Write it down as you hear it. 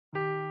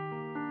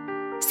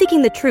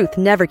seeking the truth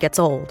never gets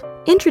old.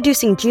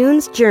 Introducing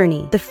June's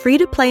Journey, the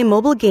free-to-play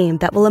mobile game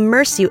that will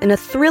immerse you in a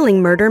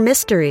thrilling murder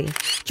mystery.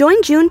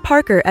 Join June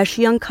Parker as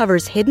she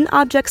uncovers hidden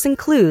objects and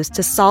clues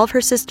to solve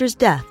her sister's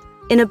death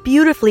in a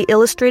beautifully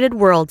illustrated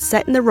world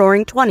set in the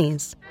Roaring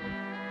 '20s.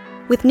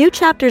 With new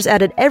chapters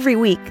added every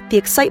week, the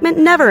excitement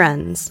never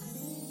ends.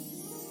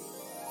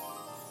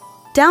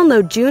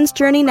 Download June's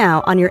Journey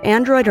now on your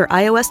Android or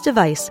iOS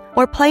device,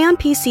 or play on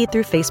PC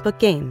through Facebook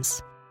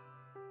Games.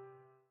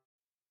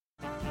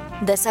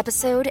 This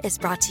episode is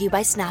brought to you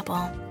by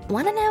Snapple.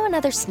 Want to know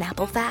another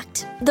Snapple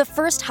fact? The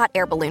first hot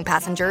air balloon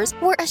passengers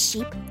were a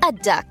sheep, a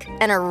duck,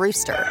 and a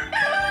rooster.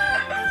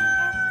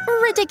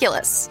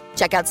 Ridiculous.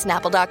 Check out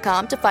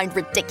Snapple.com to find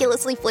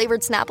ridiculously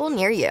flavored Snapple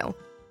near you.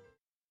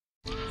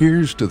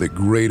 Here's to the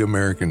great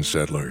American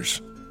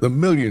settlers, the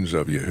millions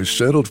of you who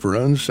settled for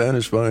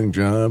unsatisfying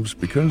jobs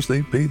because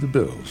they pay the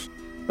bills.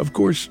 Of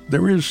course,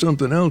 there is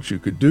something else you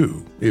could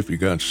do if you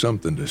got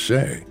something to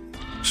say.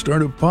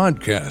 Start a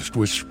podcast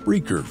with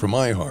Spreaker from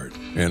iHeart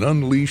and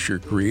unleash your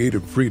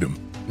creative freedom.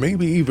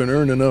 Maybe even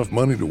earn enough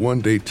money to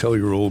one day tell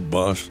your old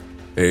boss,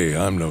 "Hey,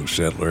 I'm no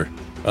settler.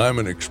 I'm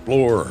an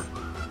explorer."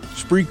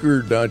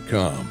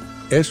 Spreaker.com.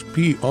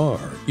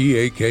 Spreaker.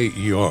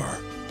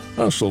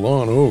 Hustle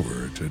on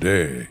over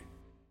today.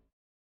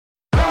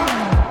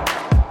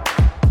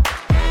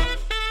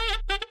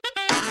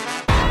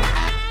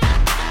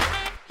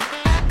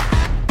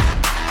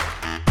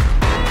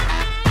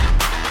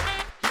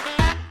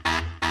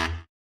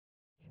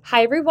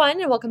 Hi, everyone,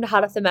 and welcome to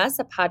Hot Off the Mess,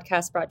 a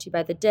podcast brought to you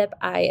by The Dip.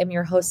 I am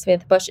your host,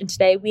 Samantha Bush, and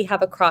today we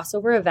have a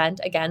crossover event,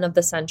 again, of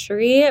the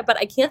century, but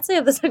I can't say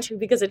of the century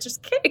because it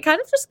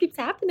kind of just keeps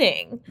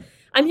happening.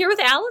 I'm here with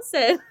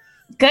Allison.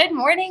 Good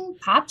morning,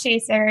 Pop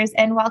Chasers,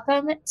 and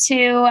welcome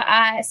to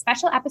a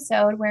special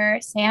episode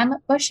where Sam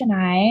Bush and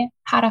I,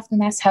 Hot Off the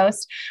Mess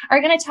host,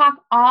 are going to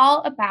talk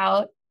all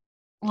about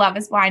Love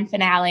is Blind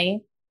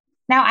finale.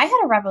 Now, I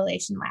had a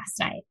revelation last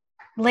night.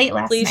 Late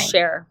last night. Please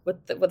share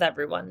with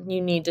everyone.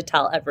 You need to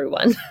tell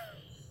everyone.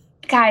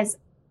 Guys,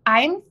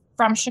 I'm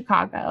from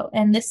Chicago,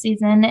 and this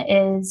season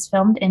is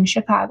filmed in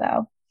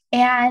Chicago.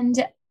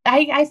 And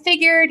I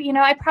figured,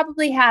 I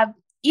probably have,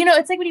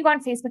 it's like when you go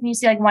on Facebook and you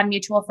see like one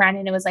mutual friend,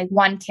 and it was like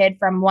one kid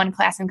from one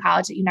class in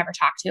college that you never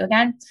talked to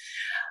again.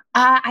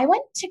 I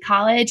went to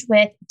college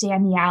with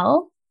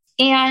Danielle,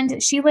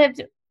 and she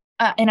lived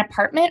an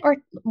apartment or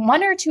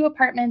one or two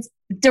apartments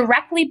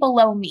directly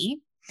below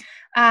me.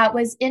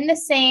 Was in the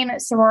same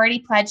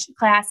sorority pledge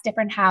class,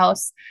 different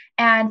house.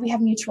 And we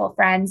have mutual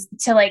friends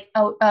to like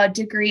a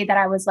degree that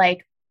I was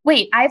like,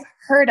 wait, I've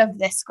heard of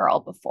this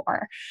girl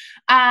before.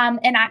 And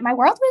my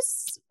world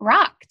was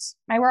rocked.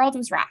 My world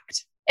was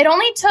rocked. It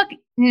only took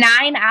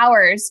 9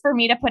 hours for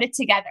me to put it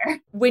together.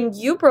 When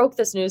you broke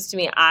this news to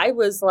me, I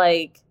was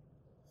like,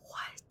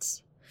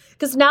 what?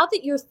 Because now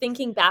that you're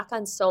thinking back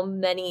on so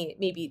many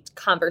maybe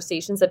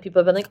conversations that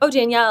people have been like, oh,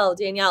 Danielle,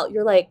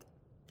 you're like,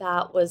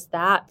 that was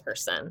that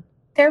person.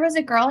 There was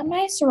a girl in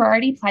my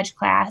sorority pledge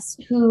class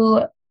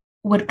who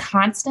would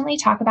constantly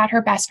talk about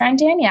her best friend,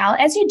 Danielle,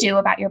 as you do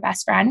about your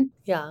best friend.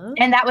 Yeah.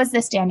 And that was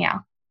this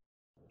Danielle.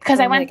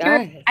 Because I went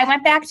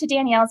back to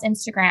Danielle's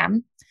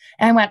Instagram,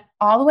 and I went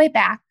all the way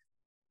back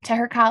to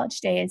her college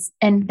days.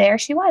 And there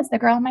she was, the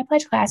girl in my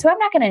pledge class, who I'm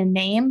not going to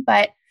name,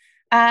 but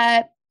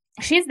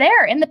she's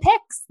there in the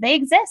pics. They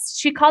exist.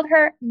 She called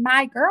her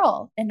my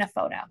girl in the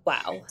photo.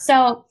 Wow.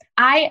 So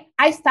I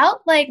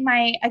felt like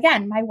my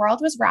world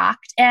was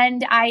rocked,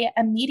 and I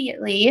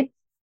immediately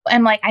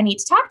am like, I need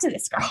to talk to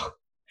this girl.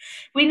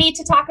 We need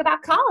to talk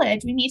about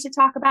college. We need to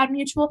talk about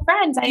mutual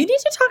friends. You need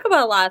to talk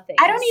about a lot of things.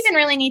 I don't even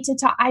really need to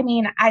talk. I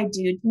mean, I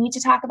do need to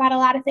talk about a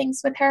lot of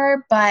things with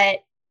her, but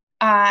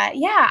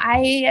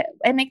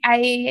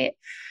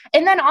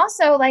and then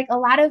also like a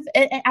lot of,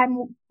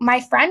 my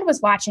friend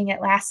was watching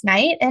it last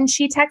night, and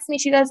she texted me,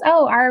 she goes,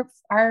 oh,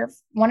 our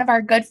one of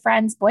our good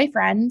friends'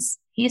 boyfriends,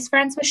 he's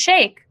friends with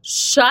Shake.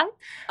 Shut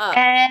up.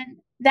 And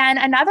then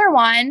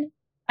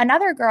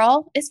another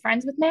girl is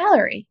friends with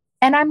Mallory.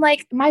 And I'm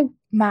like, I've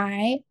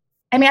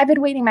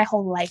been waiting my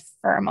whole life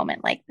for a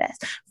moment like this.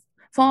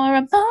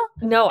 I won't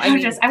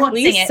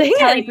sing it.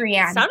 Kelly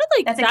Brienne. Sounded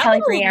like that's that a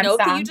Kelly Brienne note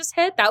song that you just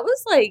hit. That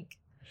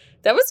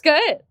was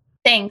good.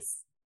 Thanks.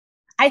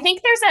 I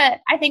think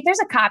there's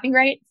a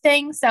copyright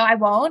thing, so I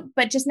won't,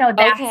 but just know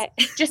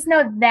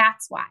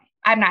that's why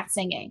I'm not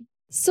singing.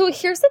 So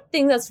here's the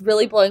thing that's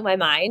really blowing my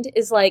mind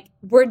is like,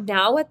 we're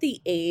now at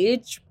the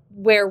age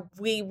where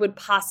we would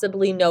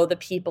possibly know the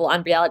people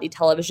on reality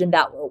television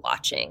that we're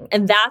watching.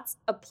 And that's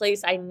a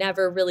place I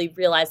never really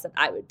realized that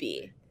I would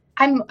be.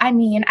 I've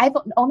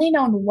only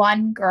known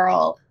one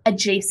girl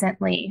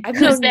adjacently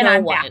who's been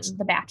on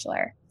The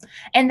Bachelor.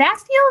 And that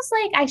feels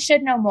like I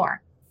should know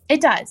more.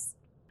 It does.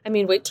 I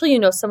mean, wait till you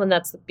know someone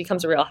that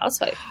becomes a Real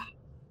Housewife.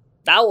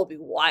 That will be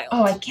wild.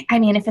 Oh,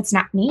 if it's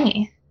not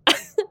me.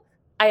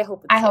 I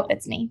hope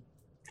it's me.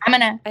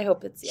 I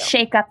hope it's you.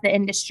 Shake up the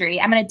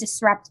industry. I'm going to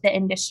disrupt the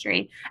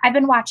industry. I've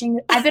been watching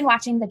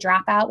The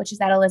Dropout, which is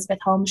that Elizabeth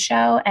Holmes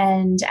show.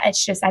 And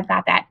it's just, I've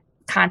got that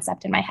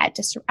concept in my head.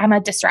 I'm a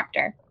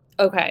disruptor.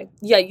 Okay.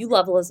 Yeah. You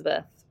love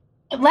Elizabeth.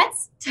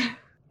 Let's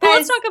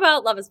talk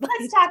about Love is Blind.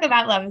 Let's talk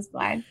about Love is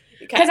Blind.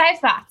 Okay. Because I have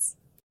thoughts.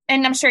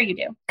 And I'm sure you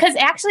do. Because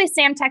actually,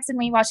 Sam texted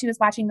me while she was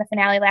watching the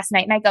finale last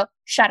night. And I go,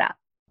 shut up.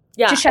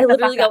 Yeah, Just shut I the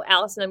literally fuck go, up.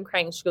 Allison, I'm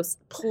crying. She goes,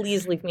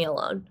 please leave me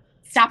alone.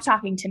 Stop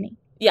talking to me.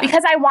 Yeah.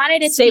 Because I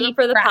wanted it Save to be it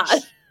for the fresh. pod.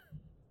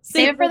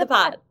 Save it for the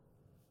pod.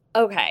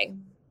 Okay.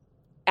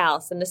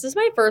 Allison, this is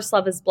my first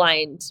Love is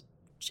Blind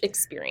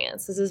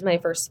experience. This is my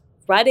first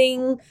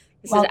wedding.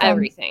 This Welcome. is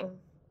everything.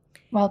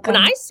 Welcome.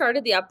 When I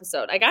started the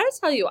episode, I got to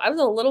tell you, I was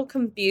a little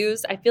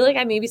confused. I feel like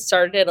I maybe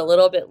started it a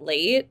little bit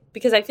late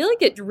because I feel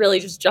like it really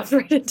just jumped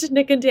right into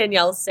Nick and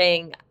Danielle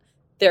saying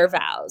their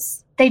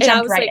vows. They And I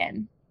jumped was right like,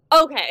 in.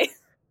 Okay.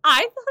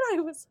 I thought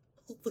I was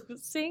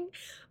losing,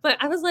 but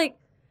I was like,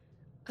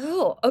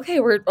 oh, okay,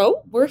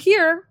 we're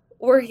here.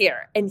 We're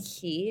here. And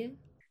he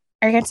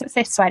Are you going to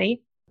say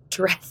sweaty?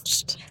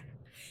 drenched.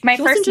 My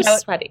He wasn't first just note.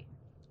 sweaty.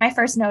 My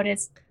first note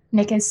is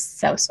Nick is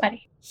so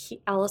sweaty.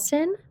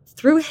 Allison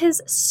threw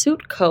his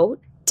suit coat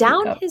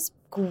down coat. his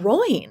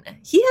groin.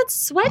 He had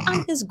sweat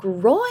on his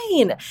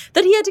groin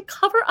that he had to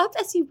cover up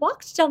as he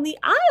walked down the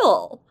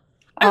aisle.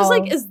 I was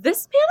like, is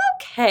this man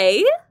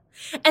okay?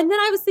 And then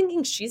I was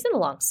thinking, she's in a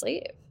long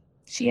sleeve.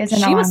 She is.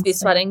 She must be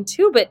sweating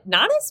too, but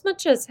not as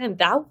much as him.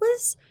 That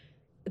was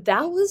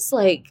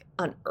like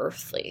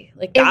unearthly.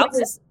 Like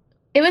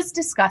It was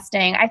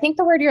disgusting. I think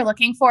the word you're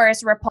looking for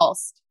is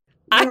repulsed.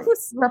 I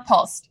was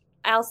repulsed.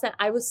 Allison,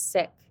 I was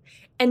sick.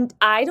 And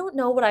I don't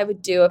know what I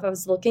would do if I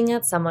was looking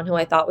at someone who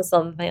I thought was the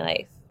love of my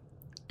life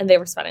and they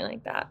were sweating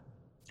like that.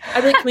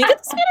 I'd be like, can we get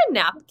this man a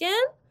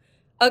napkin?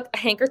 A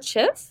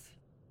handkerchief?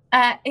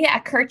 Yeah, a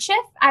kerchief.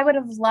 I would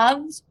have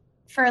loved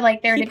for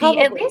like there to be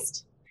at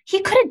least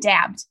he could have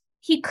dabbed.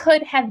 He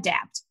could have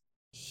dabbed.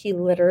 He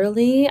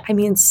literally, I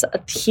mean,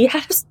 he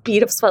had a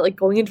bead of sweat like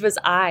going into his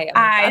eye.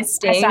 I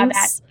saw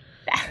that.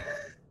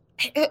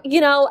 You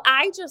know,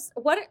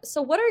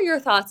 what are your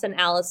thoughts on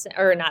Allison,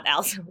 or not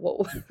Allison?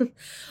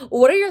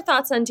 What are your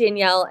thoughts on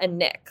Danielle and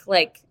Nick?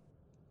 Like,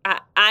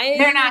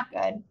 they're not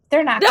good.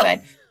 They're not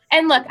good.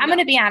 And look, I'm going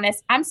to be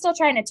honest. I'm still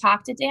trying to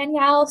talk to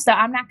Danielle, so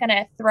I'm not going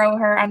to throw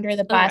her under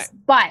the bus. Okay.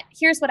 But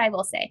here's what I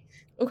will say.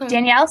 Okay.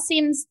 Danielle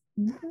seems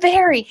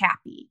very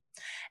happy.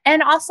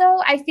 And also,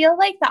 I feel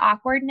like the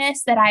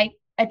awkwardness that I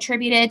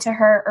attributed to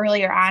her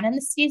earlier on in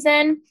the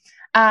season,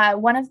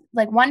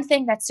 one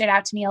thing that stood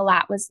out to me a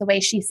lot was the way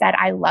she said,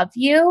 I love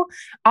you,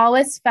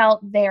 always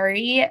felt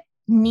very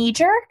knee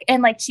jerk.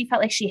 And like, she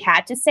felt like she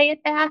had to say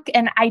it back.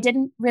 And I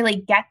didn't really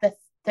get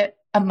the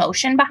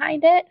emotion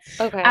behind it.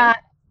 Okay.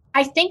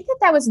 I think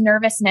that was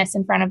nervousness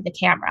in front of the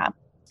camera.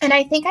 And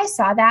I think I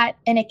saw that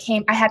and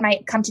I had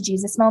my come to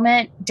Jesus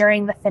moment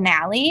during the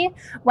finale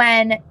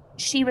when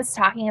she was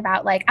talking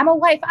about like, I'm a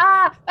wife.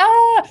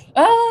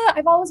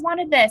 I've always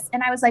wanted this.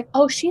 And I was like,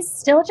 oh, she's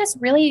still just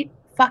really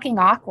fucking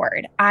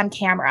awkward on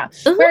camera.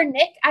 Mm-hmm. Where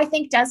Nick, I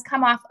think, does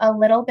come off a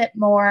little bit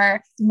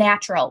more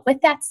natural.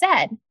 With that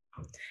said,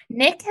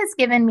 Nick has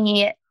given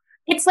me,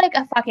 it's like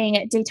a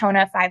fucking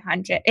Daytona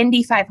 500,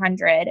 Indy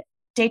 500,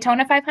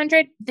 Daytona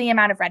 500, the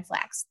amount of red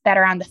flags that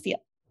are on the field.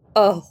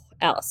 Oh,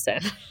 Allison.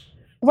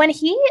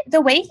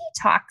 The way he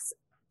talks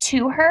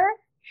to her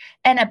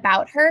and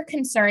about her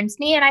concerns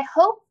me. And I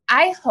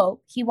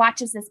hope he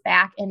watches this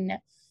back and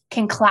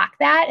can clock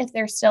that if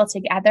they're still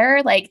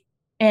together, like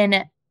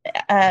in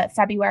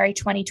February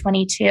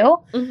 2022,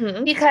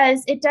 Mm-hmm.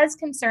 because it does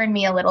concern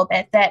me a little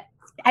bit that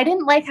I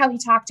didn't like how he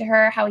talked to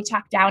her, how he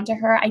talked down to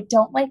her. I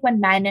don't like when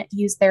men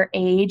use their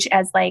age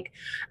as like,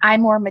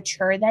 I'm more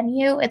mature than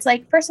you. It's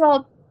like, first of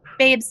all,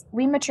 babes,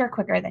 we mature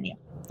quicker than you.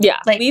 Yeah.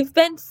 Like, we've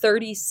been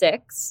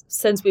 36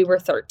 since we were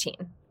 13.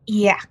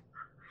 Yeah.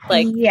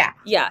 Like, yeah.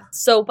 Yeah.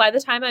 So by the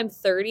time I'm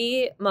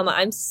 30, Mama,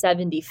 I'm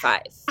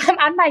 75. I'm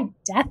on my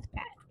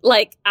deathbed.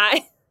 Like,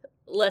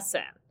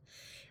 listen.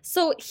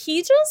 So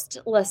he just,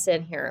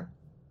 listen here.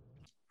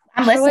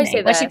 I'm How do I listening. say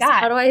What this? you got?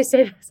 How do I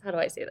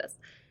say this?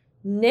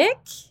 Nick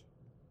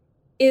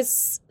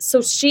is,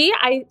 so she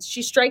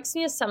strikes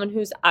me as someone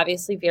who's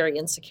obviously very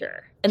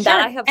insecure. And Sure.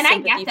 that I have And I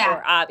sympathy get that.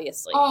 for,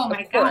 obviously. Oh of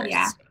my God, course.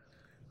 yeah.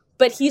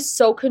 But he's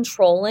so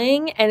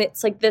controlling, and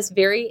it's like this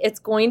it's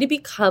going to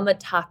become a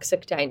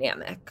toxic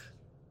dynamic.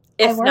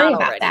 If worry not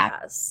about already that.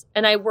 has.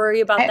 And I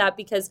worry about that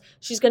because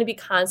she's going to be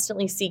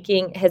constantly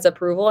seeking his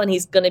approval, and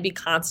he's going to be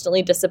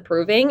constantly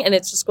disapproving. And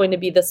it's just going to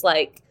be this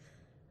like,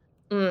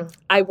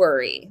 I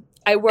worry.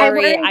 I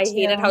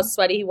hated how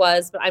sweaty he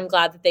was, but I'm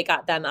glad that they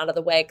got them out of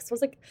the way. Because I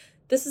was like,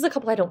 this is a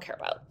couple I don't care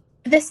about.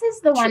 This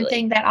is the one Truly.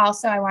 thing that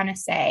also I want to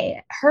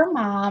say. Her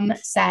mom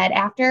said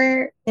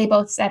after they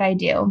both said, I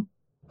do.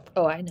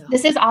 Oh, I know.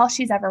 This is all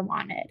she's ever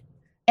wanted.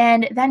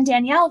 And then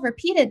Danielle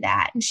repeated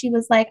that. And she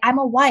was like, I'm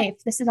a wife.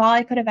 This is all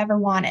I could have ever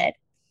wanted.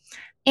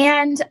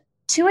 And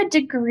to a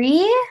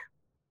degree,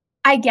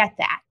 I get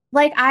that.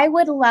 Like, I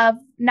would love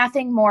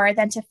nothing more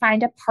than to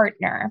find a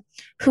partner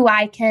who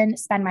I can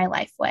spend my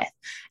life with.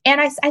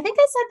 And I think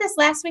I said this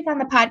last week on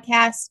the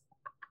podcast.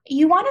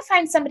 You want to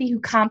find somebody who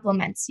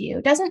complements you,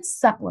 doesn't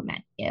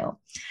supplement you.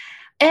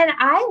 And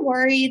I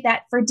worry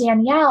that for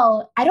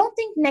Danielle, I don't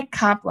think Nick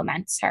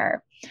compliments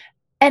her.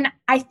 And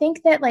I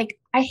think that like,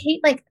 I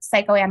hate like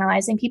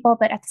psychoanalyzing people,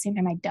 but at the same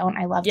time, I don't.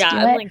 I love to do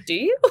I'm it. like, do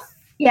you?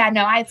 Yeah,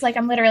 no, it's like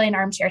I'm literally an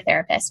armchair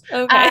therapist.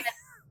 Okay.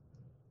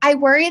 I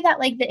worry that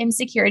like the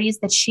insecurities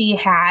that she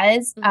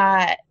has,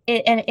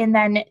 and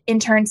then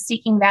in turn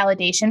seeking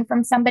validation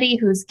from somebody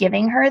who's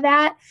giving her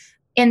that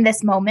in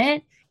this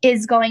moment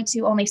is going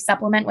to only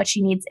supplement what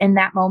she needs in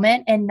that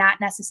moment and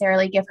not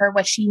necessarily give her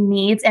what she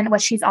needs and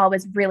what she's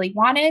always really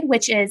wanted,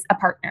 which is a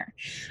partner.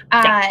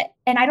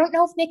 And I don't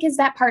know if Nick is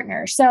that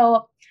partner.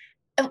 So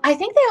I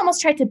think they almost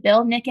tried to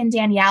build Nick and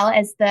Danielle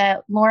as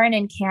the Lauren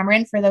and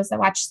Cameron for those that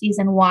watch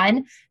season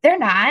 1. They're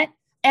not.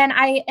 And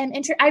I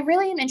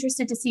really am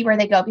interested to see where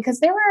they go, because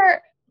there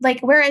were like,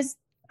 whereas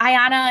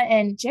Ayanna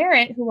and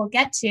Jarrett, who we'll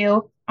get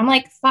to, I'm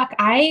like, fuck,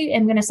 I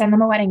am going to send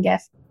them a wedding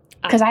gift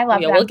because I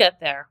love them. We'll get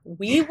there.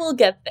 We will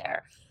get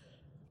there.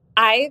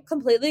 I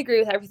completely agree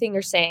with everything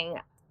you're saying.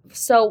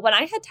 So when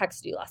I had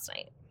texted you last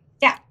night,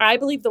 I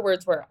believe the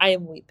words were, I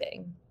am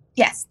weeping.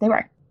 Yes, they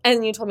were.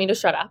 And you told me to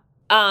shut up.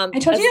 I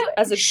told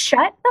you,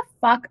 shut the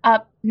fuck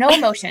up. No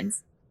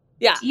emotions.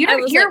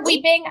 You're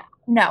weeping.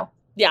 No.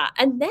 Yeah.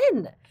 And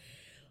then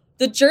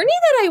the journey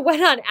that I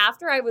went on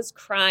after I was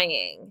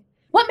crying.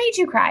 What made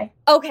you cry?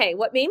 Okay.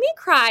 What made me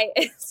cry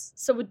is,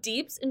 so with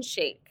Deeps and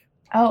Shake.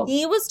 Oh.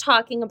 He was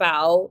talking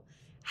about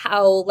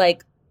how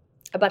like,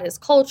 about his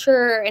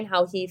culture and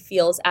how he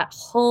feels at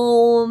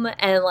home,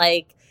 and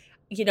like,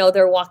 you know,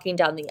 they're walking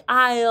down the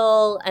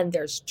aisle and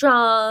there's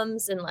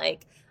drums and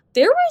like,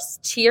 there was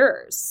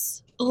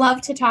tears.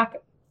 Love to talk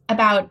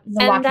about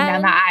the walking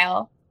down the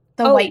aisle.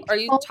 The white people. Are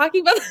you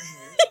talking about?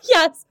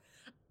 Yes.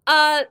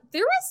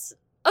 There was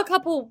a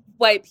couple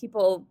white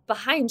people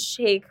behind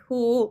Shake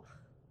who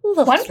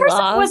looked one person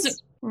lost.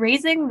 Was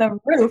raising the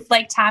roof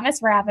like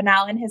Thomas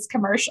Ravenel in his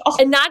commercial.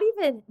 And not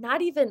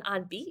even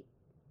on beat.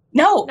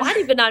 No. Not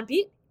even on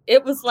beat.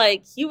 It was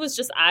like, he was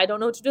just, I don't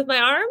know what to do with my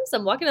arms.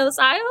 I'm walking down this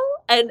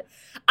aisle. And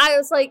I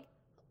was like,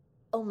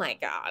 oh my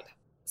God.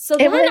 So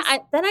then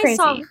I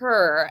saw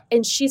her,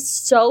 and she's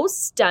so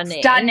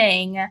stunning.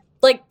 Stunning.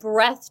 Like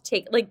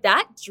breathtaking. Like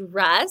that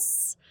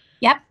dress.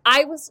 Yep.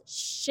 I was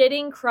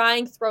shitting,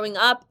 crying, throwing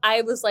up.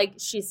 I was like,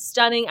 she's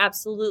stunning.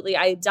 Absolutely.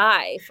 I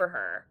die for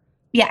her.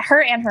 Yeah,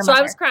 her and her mother. So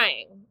I was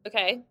crying.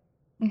 Okay.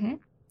 Mm-hmm.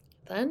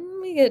 Then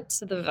we get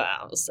to the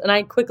vows.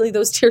 And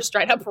those tears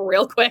dried up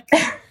real quick.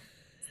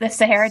 The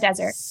Sahara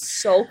Desert.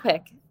 So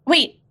quick.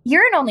 Wait,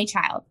 you're an only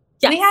child.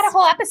 Yes. We had a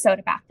whole episode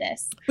about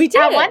this. We did.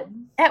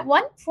 At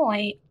one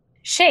point,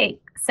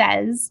 Shake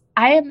says,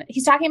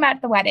 he's talking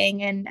about the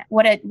wedding and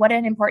what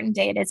an important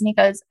day it is. And he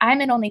goes,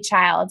 I'm an only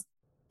child,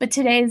 but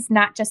today's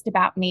not just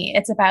about me.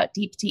 It's about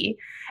Deep T.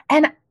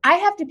 And I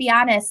have to be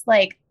honest,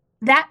 like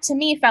that to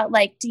me felt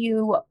like, do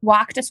you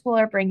walk to school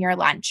or bring your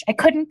lunch? I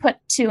couldn't put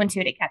 2 and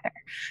 2 together.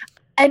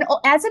 And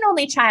as an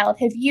only child,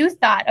 have you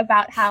thought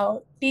about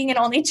how being an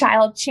only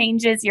child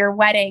changes your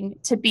wedding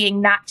to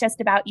being not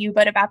just about you,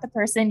 but about the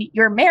person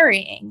you're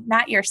marrying,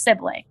 not your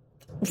sibling?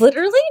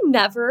 Literally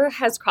never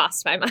has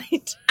crossed my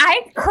mind.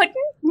 I couldn't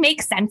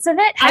make sense of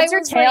it. Heads or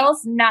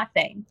tails,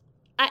 nothing.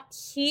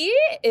 He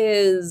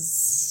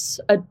is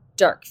a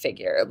dark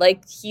figure.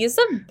 Like, he's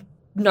a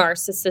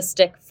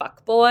narcissistic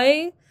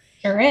fuckboy.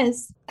 Sure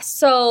is.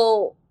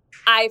 So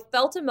I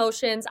felt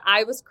emotions.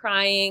 I was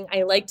crying.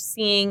 I liked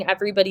seeing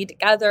everybody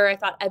together. I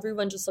thought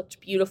everyone just looked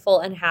beautiful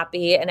and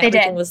happy, and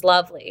everything was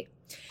lovely.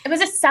 It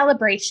was a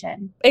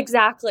celebration.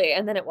 Exactly.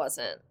 And then it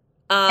wasn't.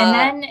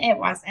 And then it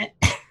wasn't.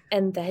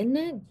 And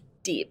then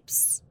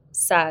Deeps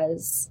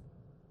says,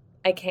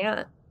 I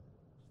can't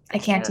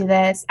do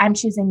this. I'm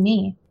choosing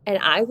me. And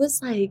I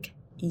was like,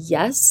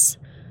 yes,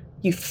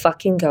 you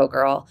fucking go,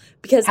 girl.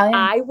 Because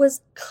I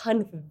was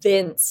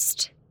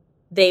convinced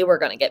they were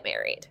going to get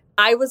married.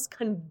 I was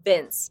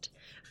convinced.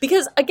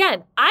 Because,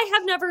 again, I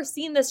have never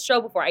seen this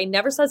show before. I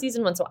never saw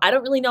season 1, so I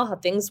don't really know how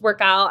things work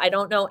out. I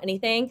don't know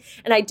anything.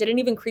 And I didn't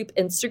even creep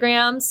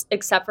Instagrams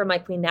except for my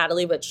Queen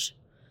Natalie, which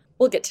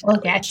we'll get to. We'll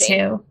get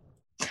to.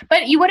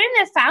 But you wouldn't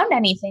have found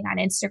anything on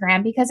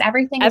Instagram because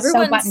everything is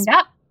so buttoned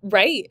up.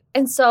 Right.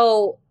 And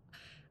so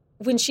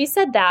when she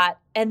said that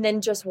and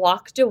then just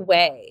walked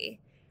away,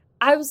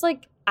 I was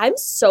like, I'm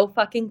so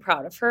fucking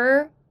proud of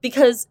her,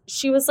 because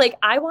she was like,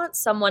 I want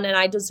someone, and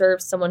I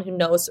deserve someone who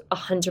knows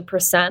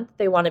 100%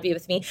 they want to be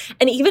with me.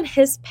 And even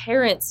his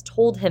parents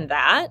told him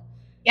that.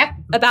 Yep.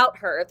 About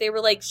her. They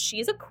were like,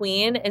 she's a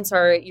queen, and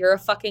sorry, you're a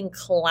fucking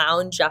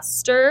clown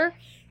jester.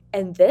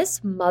 And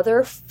this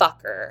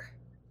motherfucker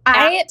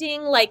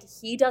acting like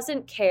he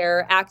doesn't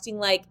care, acting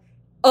like,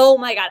 oh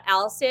my God,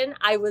 Allison,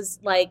 I was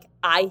like,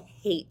 I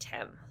hate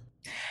him.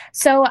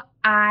 So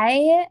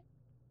I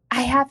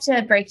have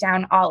to break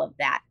down all of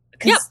that.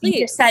 Because you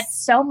just said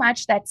so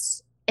much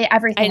that's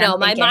everything. I know.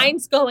 My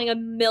mind's going a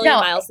million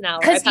miles an hour.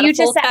 I've had a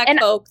full pack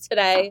Coke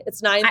today.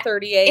 It's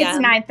 9:30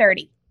 a.m. It's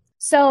 9:30.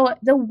 So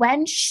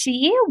when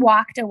she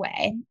walked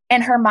away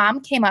and her mom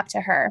came up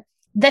to her,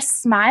 the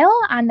smile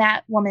on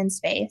that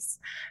woman's face,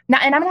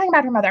 and I'm talking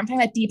about her mother, I'm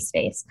talking about Deep's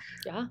face.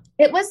 Yeah.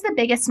 It was the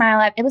biggest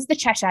smile. It was the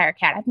Cheshire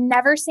Cat. I've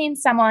never seen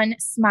someone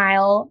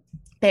smile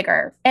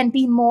bigger and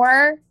be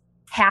more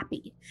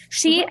happy.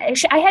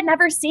 I had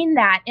never seen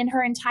that in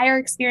her entire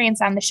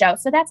experience on the show.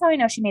 So that's how I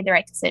know she made the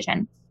right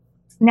decision.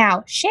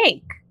 Now,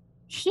 Shake,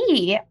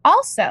 he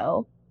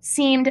also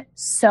seemed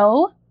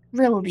so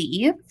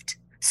relieved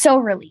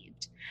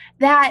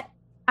that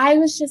I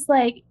was just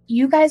like,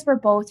 you guys were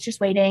both just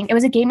waiting. It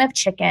was a game of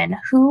chicken.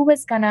 Who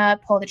was gonna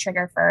pull the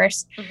trigger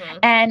first? Mm-hmm.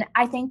 And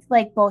I think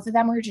like both of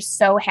them were just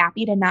so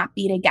happy to not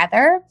be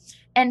together.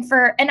 And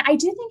I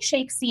do think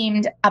Shake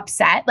seemed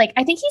upset. Like,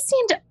 I think he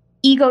seemed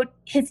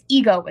his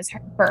ego was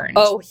burned.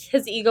 Oh,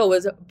 his ego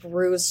was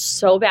bruised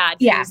so bad.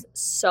 He was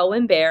so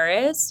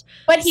embarrassed.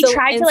 But he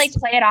tried to like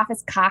play it off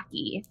as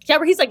cocky. Yeah,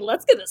 where he's like,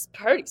 let's get this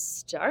party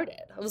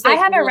started. I was like,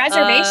 I have a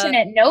reservation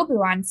at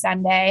Nobu on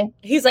Sunday.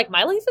 He's like,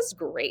 my life is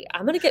great.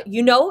 I'm going to get,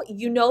 you know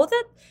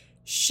that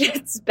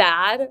shit's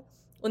bad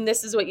when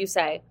this is what you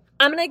say.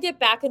 I'm going to get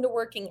back into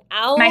working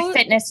out. My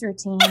fitness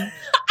routine.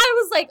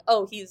 I was like,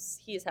 oh, he's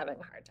having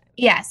a hard time.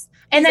 Yes.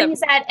 And then he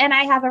said, and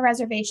I have a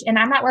reservation, and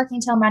I'm not working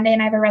till Monday,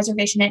 and I have a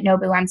reservation at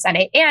Nobu on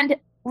Sunday. And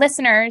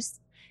listeners,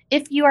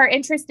 if you are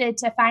interested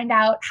to find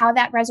out how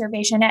that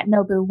reservation at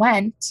Nobu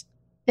went,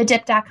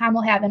 thedip.com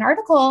will have an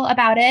article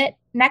about it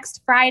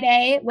next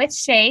Friday with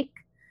Shake.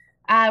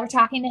 We're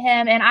talking to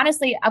him. And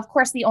honestly, of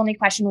course, the only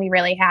question we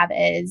really have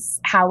is,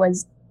 how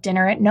was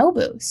dinner at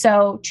Nobu?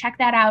 So check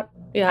that out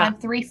on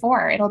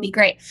 3-4. It'll be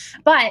great.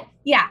 But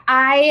yeah,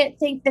 I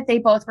think that they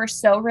both were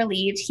so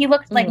relieved. He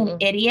looked like an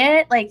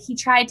idiot. Like, he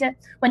tried to,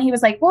 when he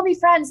was like, we'll be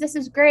friends, this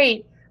is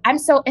great. You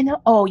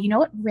know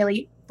what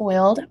really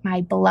boiled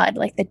my blood?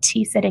 Like the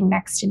tea sitting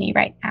next to me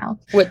right now.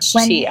 Which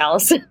tea,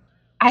 Allison?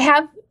 I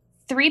have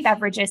 3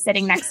 beverages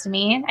sitting next to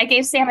me. I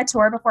gave Sam a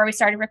tour before we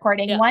started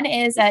recording. Yeah. One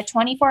is a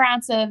 24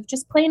 ounce of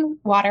just plain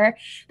water.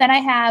 Then I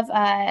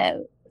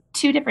have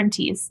 2 different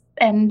teas,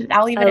 and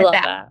I'll leave it at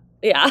that.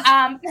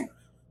 Yeah.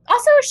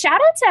 Also, shout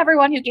out to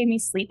everyone who gave me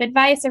sleep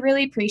advice. I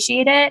really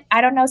appreciate it.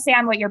 I don't know,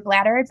 Sam, what your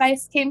bladder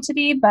advice came to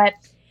be, but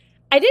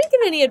I didn't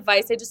get any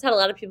advice. I just had a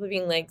lot of people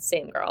being like,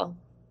 same girl.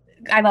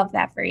 I love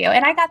that for you.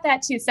 And I got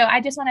that too. So I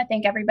just want to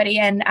thank everybody.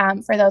 And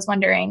for those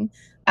wondering,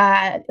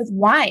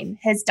 wine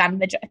has done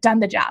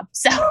the job.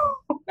 So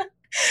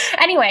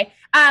anyway,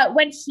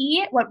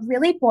 what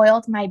really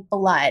boiled my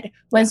blood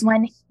was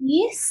when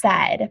he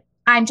said,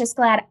 I'm just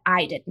glad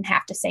I didn't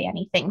have to say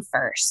anything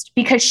first,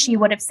 because she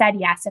would have said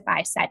yes if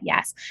I said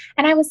yes.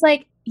 And I was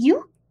like,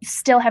 you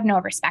still have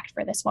no respect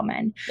for this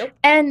woman. Nope.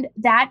 And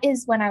that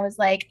is when I was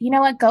like, you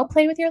know what? Go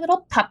play with your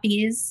little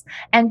puppies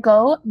and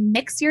go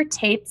mix your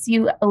tapes,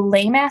 you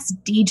lame ass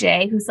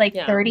DJ who's like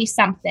 30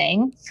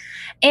 something.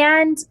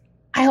 And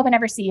I hope I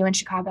never see you in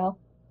Chicago,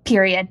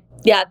 period.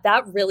 Yeah,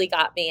 that really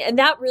got me. And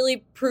that really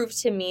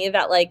proved to me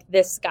that like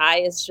this guy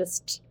is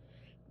just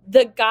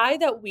the guy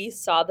that we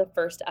saw the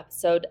first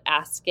episode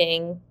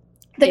asking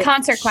the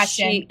concert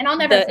question. And I'll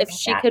never forget if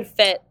she could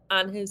fit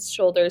on his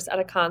shoulders at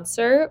a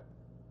concert.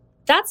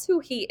 That's who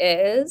he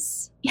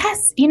is.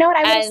 Yes. You know what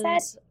I would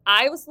have said?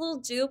 I was a little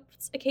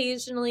duped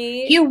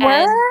occasionally. You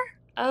were?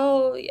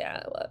 Oh,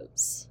 yeah, I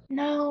was.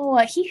 No,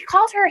 he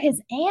called her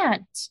his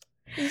aunt.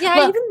 Yeah,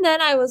 look, even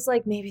then I was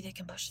like, maybe they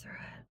can push through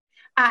it.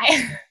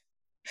 I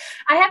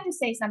have to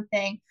say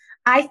something.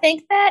 I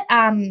think that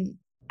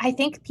I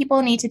think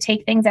people need to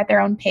take things at their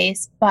own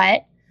pace,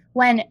 but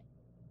when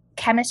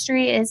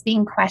chemistry is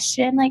being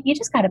questioned, like, you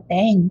just got to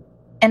bang.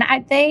 And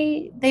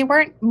they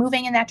weren't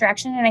moving in that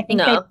direction. And I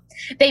think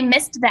they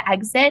missed the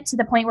exit to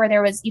the point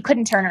where you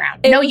couldn't turn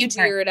around. It was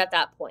weird at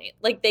that point.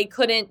 Like, they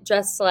couldn't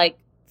just like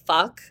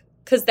fuck,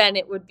 because then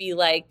it would be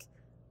like,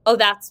 oh,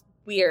 that's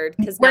weird.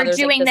 Because now there's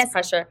doing like, this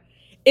pressure.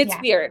 It's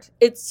weird.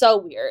 It's so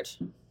weird.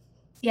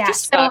 Yeah.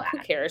 Just fuck. Who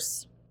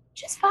cares?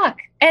 Just fuck.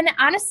 And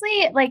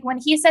honestly, like when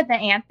he said the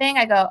aunt thing,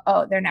 I go,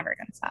 oh, they're never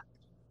going to fuck.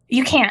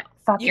 You can't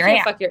fuck your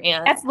aunt. Fuck your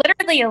aunt. That's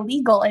literally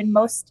illegal in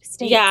most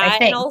states. Yeah, I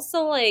think. And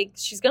also like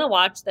she's gonna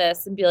watch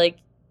this and be like,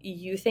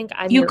 "You think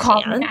I'm your aunt? You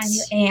called me I'm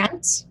your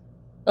aunt."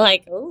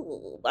 Like,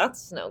 oh,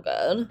 that's no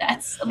good.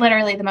 That's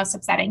literally the most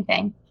upsetting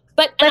thing.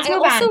 But let's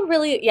move on.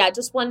 Really,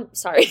 just one.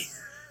 Sorry.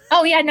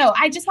 Oh yeah, no.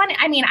 I just wanted.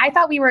 I mean, I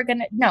thought we were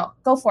gonna. No,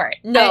 go for it.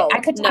 No,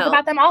 I could talk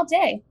about them all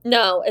day.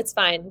 No, it's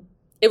fine.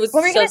 It was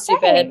so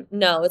stupid.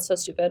 No, it's so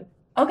stupid.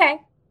 Okay,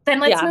 then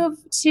let's move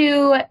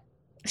to.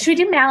 Should we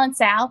do Mal and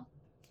Sal?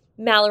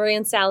 Mallory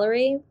and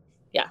Salary?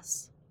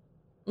 Yes.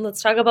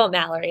 Let's talk about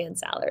Mallory and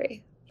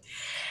Salary.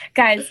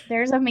 Guys,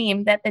 there's a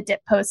meme that the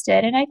Dip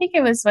posted, and I think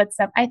it was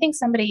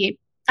somebody,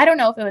 I don't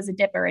know if it was a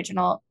Dip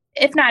original.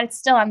 If not, it's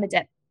still on the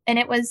Dip. And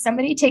it was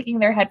somebody taking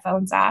their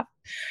headphones off.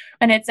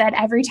 And it said,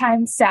 every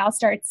time Sal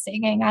starts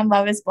singing on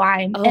Love is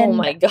Blind. Oh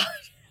my God.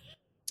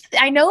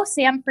 I know,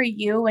 Sam, for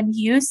you, when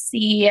you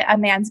see a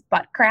man's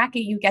butt crack,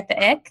 you get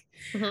the ick.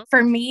 Mm-hmm.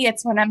 For me,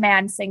 it's when a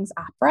man sings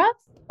opera.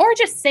 Or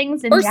just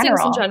sings in general. Or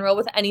sings in general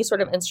with any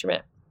sort of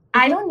instrument.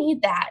 I don't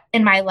need that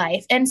in my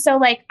life. And so,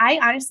 like, I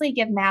honestly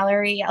give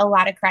Mallory a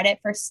lot of credit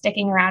for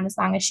sticking around as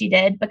long as she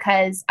did,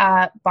 because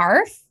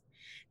barf.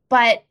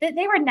 But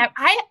they were never.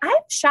 I'm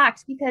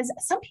shocked, because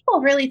some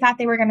people really thought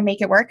they were going to make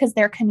it work because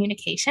their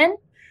communication.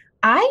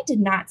 I did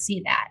not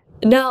see that.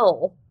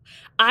 No.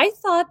 I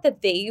thought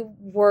that they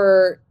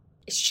were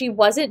she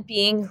wasn't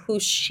being who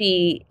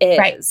she is.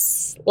 Right.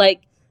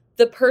 Like,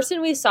 the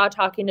person we saw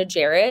talking to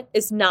Jarrett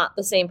is not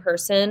the same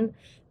person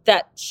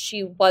that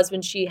she was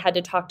when she had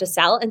to talk to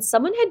Sal. And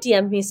someone had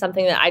DM'd me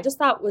something that I just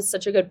thought was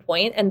such a good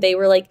point. And they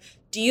were like,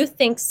 do you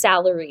think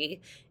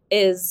Salary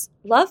is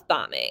love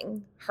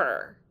bombing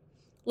her?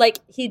 Like,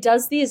 he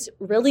does these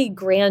really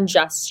grand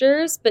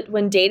gestures, but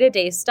when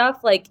day-to-day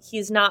stuff, like,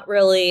 he's not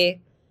there.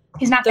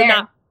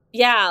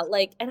 Yeah,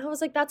 like, and I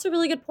was like, that's a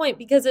really good point,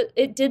 because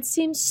it did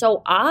seem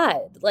so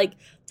odd. Like,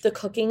 the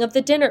cooking of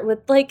the dinner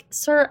with, like,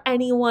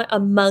 a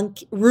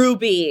monk,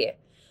 Ruby,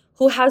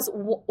 who has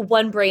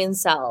one brain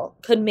cell,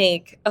 could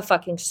make a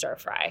fucking stir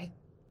fry.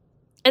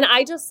 And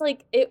I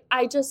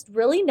just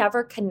really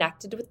never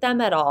connected with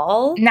them at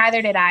all.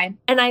 Neither did I.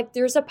 And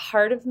there's a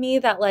part of me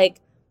that,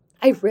 like,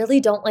 I really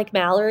don't like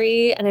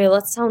Mallory. And I know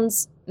that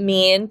sounds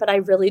mean, but I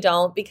really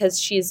don't, because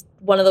she's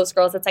one of those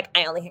girls that's like,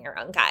 I only hang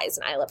around guys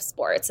and I love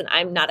sports and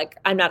I'm not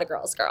a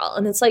girl's girl.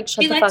 And it's like,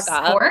 shut the fuck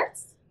up.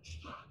 Sports?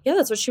 Yeah,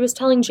 that's what she was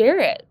telling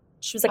Jarrett.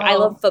 She was like, I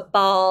love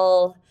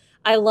football.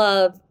 I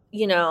love,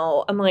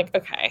 I'm like,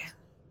 okay.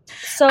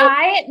 So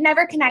I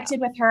never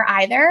connected with her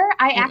either.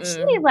 I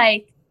actually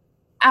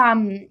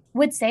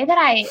would say that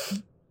I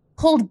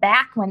pulled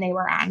back when they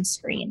were on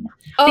screen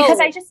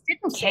because I just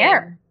didn't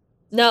care.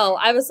 No,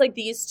 I was like,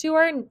 these two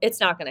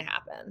it's not going to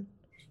happen.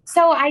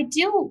 So I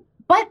do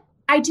find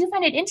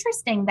it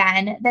interesting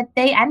then that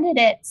they ended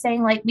it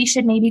saying, like, we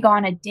should maybe go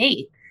on a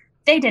date.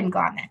 They didn't go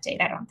on that date,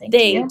 I don't think.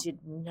 They did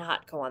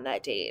not go on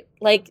that date.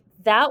 Like,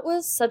 that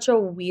was such a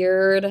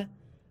weird,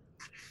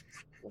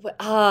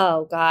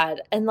 oh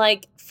God. And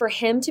like, for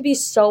him to be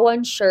so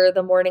unsure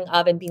the morning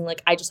of and being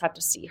like, I just have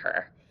to see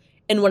her.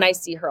 And when I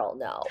see her, I'll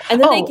know. And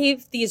then they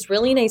gave these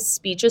really nice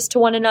speeches to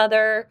one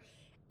another.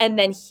 And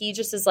then he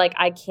just is like,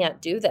 I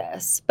can't do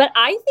this. But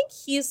I think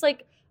he's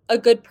like a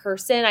good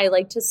person. I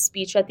liked his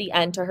speech at the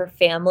end to her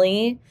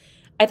family.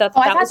 I thought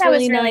that was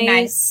really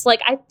nice.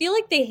 Like, I feel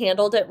like they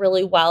handled it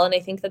really well. And I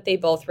think that they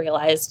both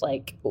realized,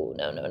 like, oh,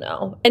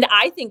 no. And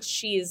I think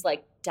she's,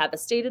 like,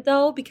 devastated,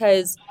 though,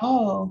 because,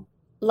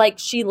 like,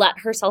 she let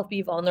herself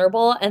be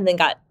vulnerable and then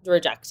got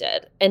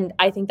rejected. And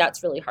I think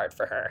that's really hard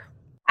for her.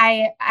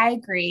 I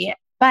agree.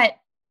 But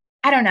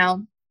I don't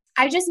know.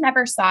 I just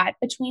never saw it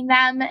between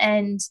them.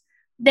 And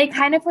they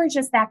kind of were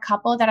just that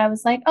couple that I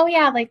was like, oh,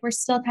 yeah, like, we're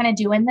still kind of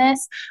doing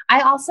this.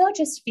 I also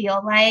just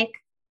feel like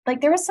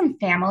there was some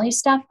family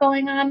stuff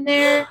going on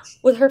there.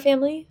 With her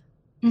family?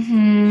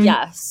 Mm-hmm.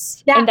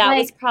 Yes. And that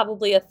was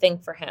probably a thing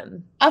for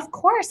him. Of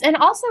course. And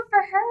also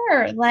for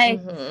her. Like,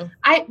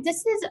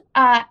 this is,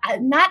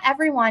 not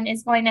everyone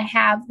is going to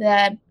have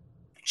the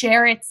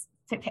Jarrett's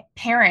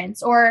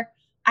parents. Or,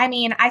 I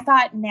mean, I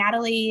thought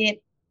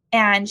Natalie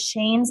and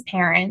Shane's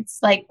parents,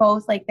 like,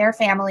 both, like, their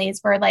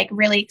families were, like,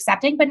 really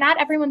accepting, but not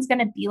everyone's going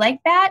to be like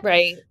that.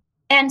 Right.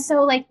 And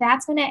so, like,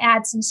 that's going to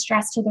add some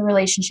stress to the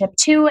relationship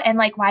too. And,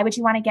 like, why would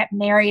you want to get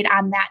married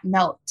on that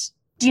note?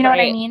 Do you know what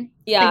I mean?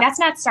 Yeah. Like, that's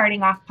not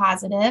starting off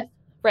positive.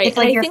 Right. If,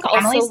 like, and your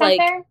family's not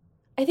there.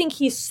 I think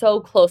he's so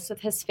close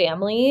with his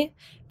family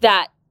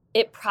that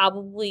it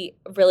probably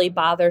really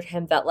bothered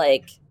him that,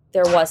 like,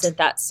 there wasn't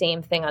that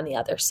same thing on the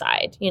other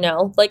side,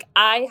 Like,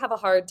 I have a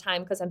hard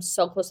time because I'm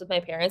so close with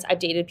my parents. I've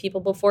dated people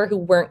before who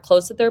weren't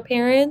close with their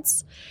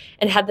parents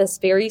and had this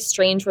very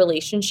strange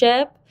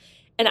relationship.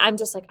 And I'm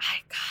just like, oh,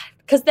 God.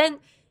 Because then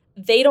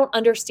they don't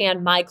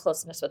understand my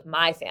closeness with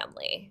my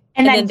family.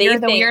 And then you're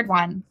the weird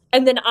one.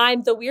 And then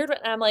I'm the weird one.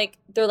 And I'm like,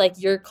 they're like,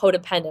 you're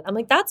codependent. I'm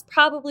like, that's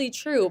probably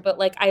true. But,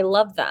 like, I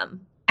love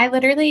them. I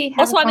literally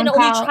have Also, I'm an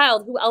only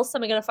child. Who else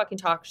am I going to fucking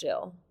talk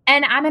to?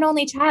 And I'm an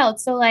only child.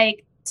 So,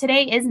 like,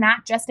 today is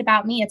not just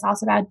about me. It's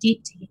also about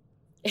Deep Tea.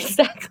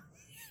 Exactly.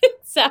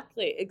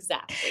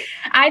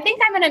 I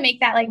think I'm going to make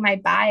that, like, my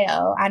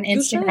bio on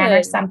Instagram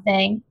or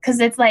something. Because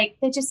it's like,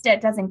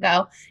 it doesn't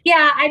go.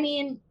 Yeah, I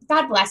mean,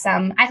 God bless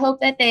them. I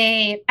hope that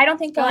I don't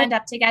think they'll end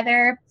up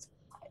together.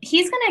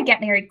 He's going to get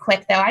married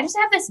quick, though. I just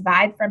have this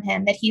vibe from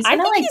him that he's going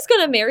to, he's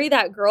going to marry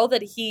that girl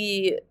that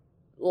he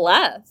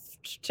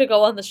left to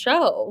go on the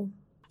show.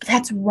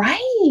 That's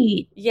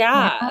right.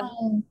 Yeah.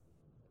 Wow.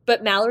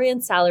 But Mallory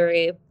and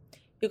Salary,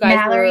 you guys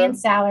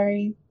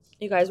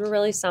you guys were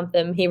really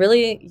something. He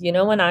really,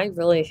 when I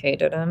really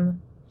hated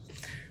him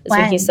is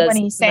when he says,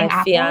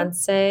 my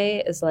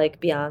fiance is like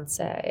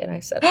Beyonce. And I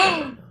said,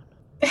 oh,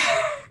 no.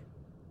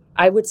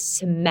 I would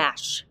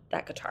smash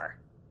that guitar.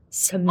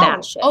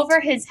 Smash it.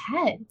 Over his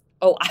head.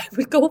 Oh, I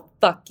would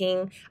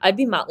I'd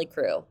be Motley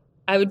Crue.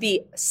 I would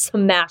be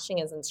smashing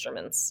his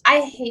instruments. I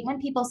hate when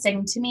people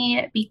sing to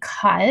me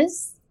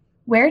because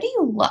where do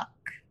you look?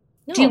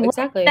 No, do you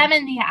exactly. look them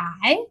in the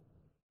eye?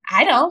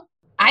 I don't.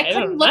 I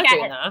couldn't look at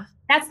it.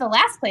 That's the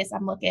last place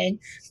I'm looking.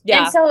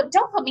 Yeah. And so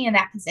don't put me in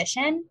that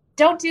position.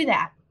 Don't do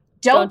that.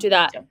 Don't do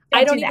that.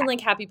 I don't even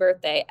like Happy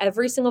Birthday.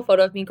 Every single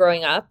photo of me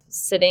growing up,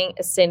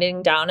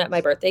 sitting down at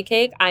my birthday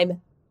cake,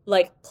 I'm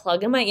like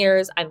plugging my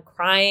ears. I'm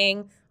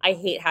crying. I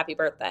hate Happy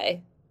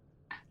Birthday.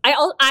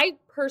 I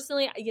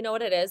personally, you know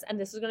what it is, and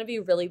this is going to be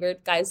really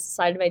weird, guys.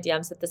 Slide in my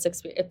DMs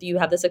if you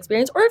have this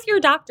experience, or if you're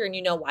a doctor and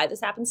you know why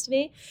this happens to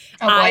me.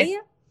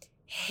 I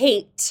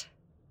hate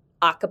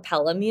a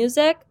cappella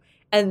music,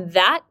 and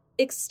that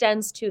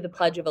extends to the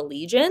Pledge of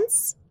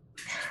Allegiance.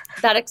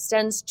 That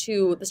extends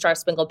to the Star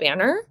Spangled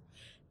Banner.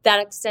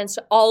 That extends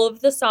to all of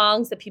the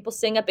songs that people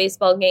sing at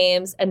baseball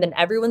games, and then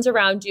everyone's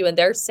around you and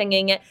they're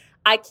singing it.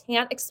 I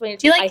can't explain it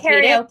to you. Do you like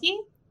karaoke?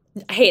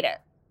 I hate it.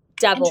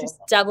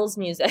 Devil's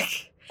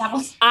music.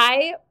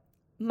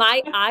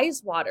 My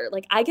eyes water.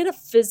 Like, I get a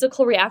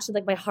physical reaction.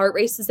 Like, my heart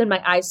races and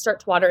my eyes start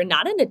to water, and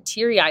not in a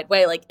teary-eyed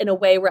way, like in a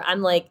way where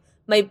I'm like,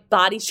 my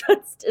body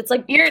shuts. It's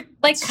like you're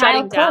like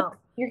shutting down.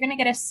 You're going to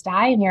get a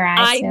sty in your eyes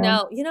I soon.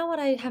 know. You know what?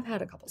 I have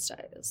had a couple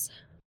sties.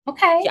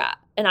 Okay. Yeah.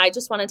 And I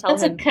just want to tell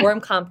him,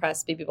 warm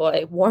compress, baby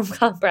boy, warm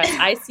compress.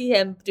 I see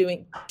him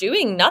doing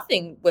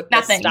nothing with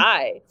the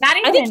sty. Not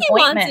even I think he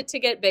ointment. wants it to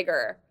get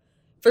bigger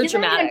for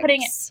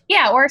dramatics.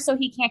 Or so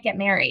he can't get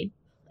married.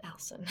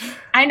 Allison.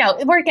 I know.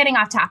 We're getting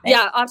off topic.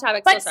 Yeah, off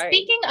topic. But so sorry.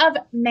 Speaking of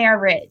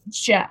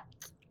marriage.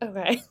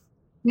 Okay.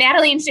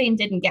 Natalie and Shane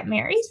didn't get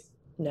married.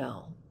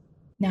 No.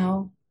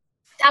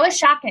 That was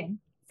shocking.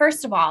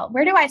 First of all,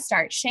 where do I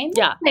start? Shane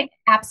looked like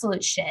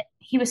absolute shit.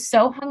 He was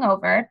so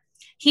hungover.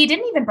 He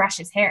didn't even brush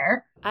his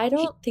hair. I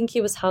don't think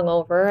he was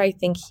hungover. I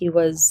think he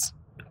was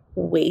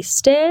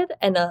wasted.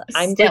 And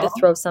I'm going to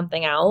throw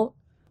something out.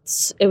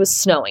 It was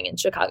snowing in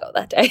Chicago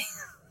that day.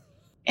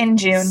 In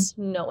June.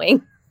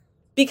 Snowing.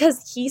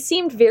 Because he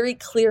seemed very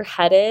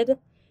clear-headed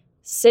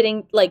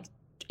sitting, like,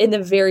 in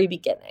the very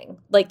beginning.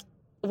 Like,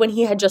 when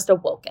he had just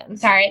awoken.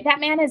 Sorry, that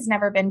man has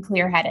never been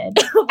clear-headed.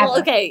 Well,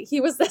 okay,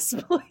 he was as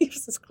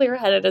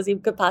clear-headed as he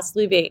could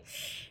possibly be.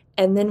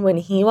 And then when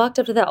he walked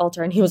up to that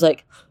altar and he was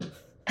like...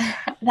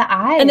 The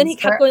eyes. And then he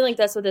kept going like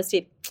this with his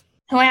teeth.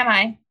 Who am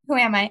I?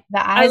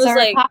 The eyes are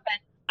like, popping.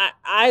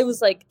 I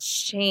was like,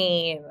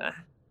 Shane.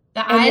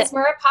 The eyes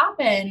were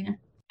popping.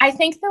 I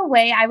think the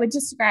way I would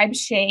describe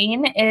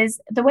Shane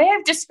is the way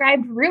I've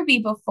described Ruby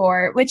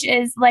before, which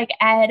is like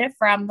Ed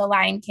from The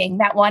Lion King,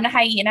 that one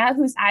hyena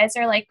whose eyes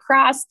are like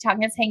crossed,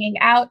 tongue is hanging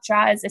out,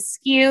 jaw is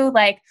askew.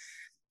 Like,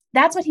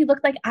 that's what he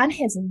looked like on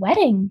his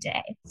wedding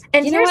day.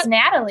 And here's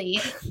Natalie,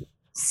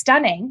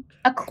 stunning,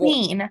 a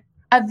queen,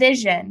 a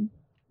vision.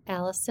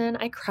 Allison,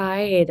 I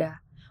cried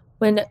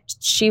when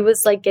she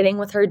was like getting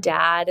with her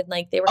dad and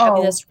like they were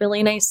having this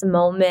really nice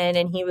moment,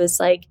 and he was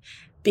like,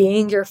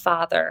 being your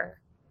father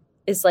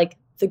is like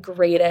the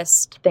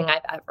greatest thing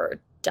I've ever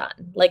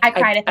done. Like, I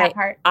cried at that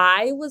part.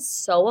 I was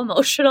so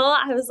emotional.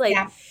 I was like,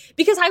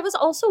 because I was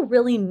also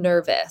really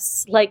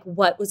nervous, like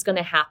what was going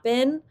to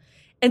happen.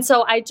 And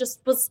so I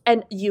just was,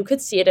 and you could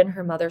see it in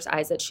her mother's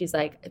eyes that she's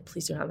like,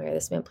 please do not marry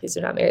this man. Please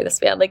do not marry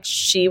this man. Like,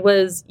 she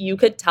was, you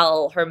could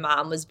tell her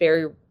mom was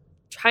very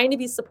trying to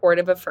be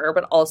supportive of her,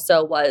 but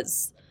also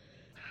was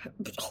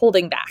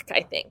holding back,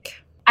 I think.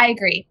 I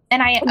agree.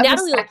 And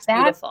Natalie looked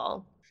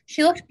beautiful.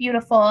 She looked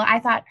beautiful. I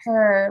thought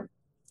her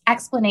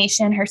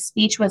explanation, her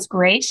speech was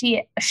great.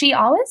 She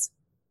always,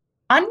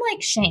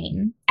 unlike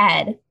Shane,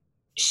 Ed,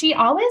 she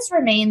always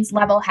remains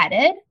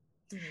level-headed.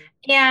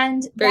 Mm-hmm.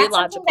 And very that's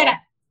logical.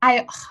 That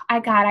I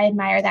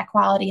admire that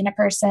quality in a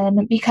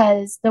person,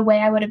 because the way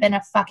I would have been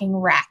a fucking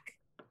wreck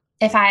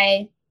if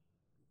I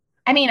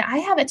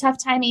have a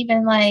tough time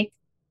even like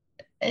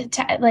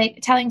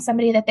telling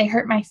somebody that they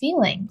hurt my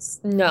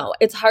feelings. No,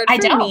 it's hard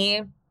for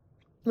me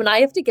when I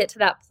have to get to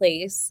that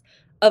place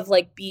of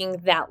like being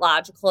that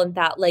logical and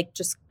that like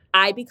just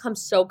I become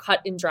so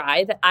cut and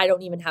dry that I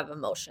don't even have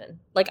emotion.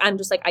 Like, I'm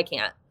just like, I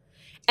can't.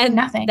 And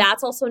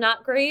that's also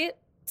not great.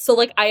 So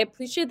like, I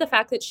appreciate the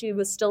fact that she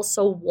was still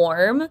so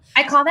warm.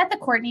 I call that the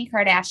Kourtney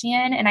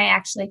Kardashian, and I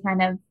actually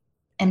kind of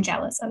am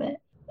jealous of it.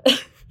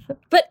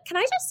 But can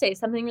I just say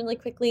something really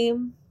quickly?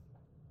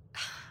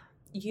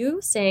 You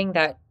saying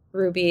that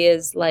Ruby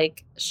is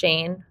like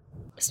Shane,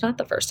 it's not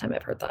the first time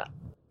I've heard that.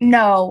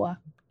 No.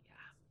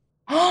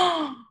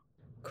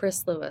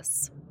 Chris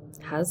Lewis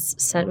has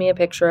sent me a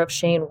picture of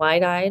Shane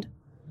wide-eyed,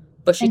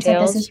 bushy and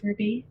tails. Said, this is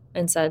Ruby.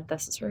 And said,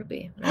 this is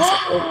Ruby. And I was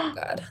like, oh,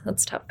 God,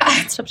 that's tough.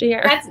 That's tough to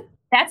hear.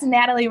 That's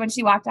Natalie when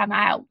she walked down the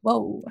aisle.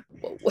 Whoa.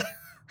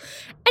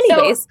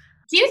 Anyways. So,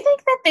 do you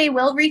think that they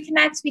will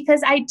reconnect?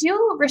 Because I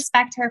do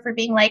respect her for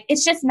being like,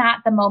 it's just not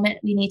the moment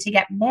we need to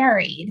get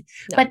married.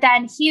 No. But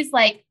then he's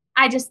like,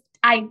 why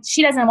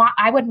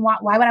would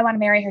I want to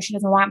marry her? She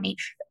doesn't want me.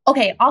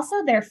 Okay. Also,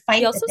 their fight.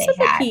 He also said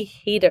that he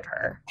hated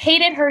her.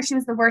 She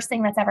was the worst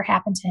thing that's ever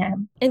happened to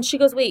him. And she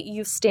goes, wait,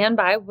 you stand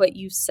by what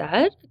you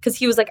said? Because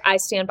he was like, I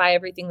stand by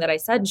everything that I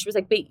said. And she was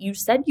like, wait, you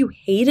said you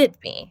hated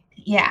me.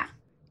 Yeah.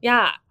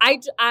 Yeah.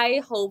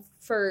 I hope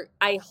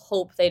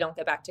they don't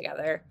get back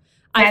together.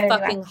 I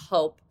fucking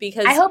hope,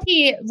 because I hope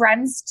he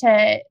runs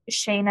to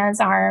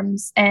Shayna's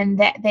arms and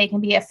that they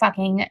can be a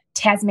fucking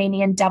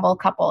Tasmanian devil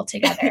couple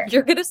together.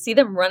 You're going to see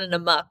them running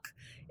amok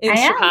in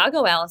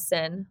Chicago,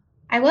 Allison.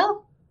 I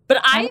will. But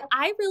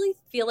I really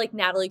feel like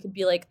Natalie could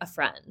be like a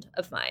friend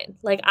of mine.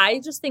 Like, I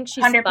just think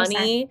she's 100%.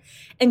 Funny,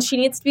 and she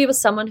needs to be with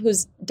someone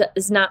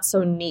is not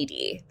so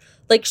needy.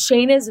 Like,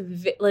 Shane is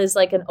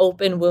like an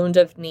open wound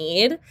of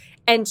need,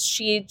 And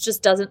she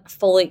just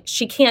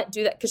she can't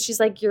do that because she's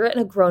like, you're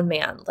a grown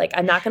man. Like,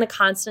 I'm not going to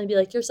constantly be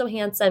like, you're so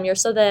handsome. You're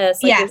so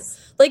this. Like,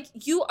 yes. Like,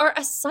 you are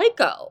a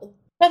psycho.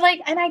 But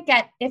like, and I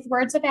get if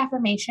words of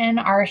affirmation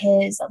are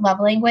his love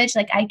language,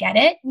 like I get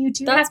it. You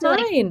do That's have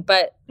to mine,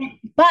 but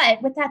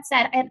with that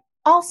said, and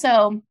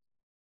also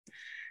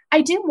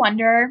I do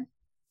wonder,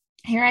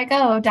 here I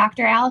go,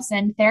 Dr.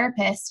 Allison,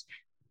 therapist.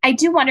 I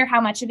do wonder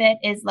how much of it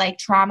is like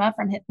trauma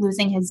from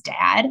losing his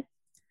dad.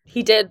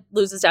 He did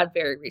lose his dad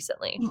very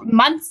recently.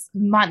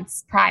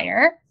 Months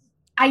prior.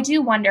 I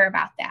do wonder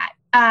about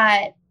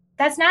that.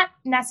 That's not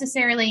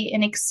necessarily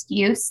an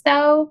excuse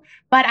though,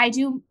 but I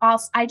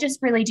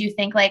just really do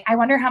think like, I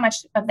wonder how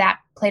much of that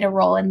played a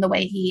role in the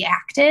way he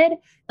acted,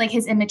 like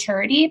his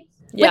immaturity.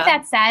 Yeah. With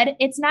that said,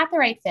 it's not the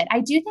right fit. I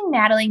do think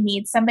Natalie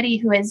needs somebody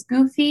who is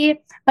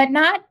goofy, but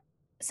not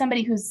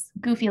somebody who's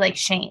goofy like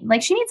Shane.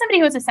 Like she needs somebody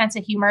who has a sense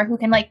of humor, who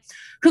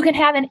can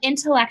have an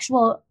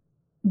intellectual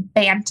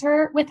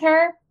banter with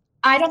her.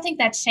 I don't think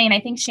that's Shane. I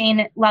think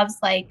Shane loves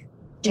like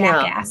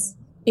jackass.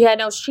 Yeah,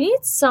 no, she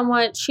needs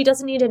someone. She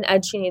doesn't need an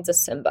Ed. She needs a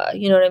Simba.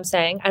 You know what I'm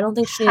saying? I don't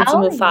think she needs a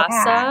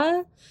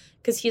Mufasa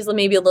because he's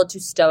maybe a little too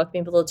stoic,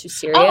 maybe a little too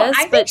serious. Oh,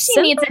 I think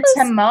she needs a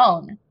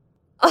Timon.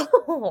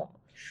 Oh.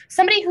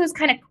 Somebody who's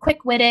kind of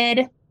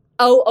quick-witted.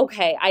 Oh,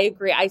 okay. I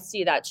agree. I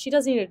see that. She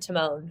does need a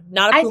Timon,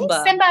 not a Pumbaa.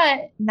 I think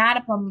Simba, not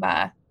a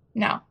Pumbaa.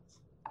 No.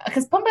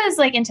 Because Pumbaa is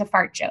like into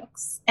fart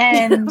jokes.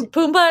 And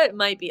Pumbaa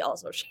might be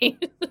also Shane.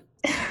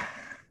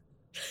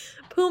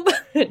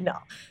 Pumbaa, no.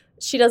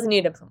 She doesn't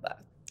need a Pumbaa.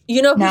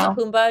 You know who's a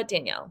Pumbaa?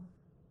 Danielle.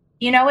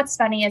 You know what's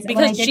funny is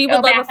because she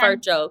would love a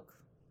fart joke.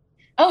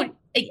 Oh,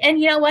 and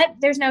you know what?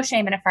 There's no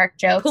shame in a fart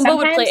joke. Pumbaa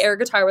would play air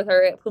guitar with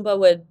her. Pumbaa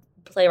would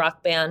play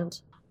rock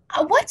band.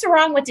 What's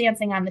wrong with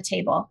dancing on the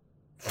table?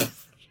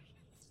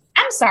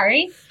 I'm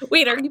sorry.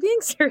 Wait, are you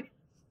being serious?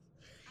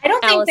 I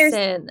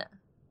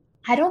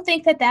don't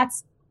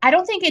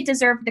think it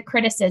deserved the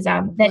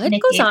criticism that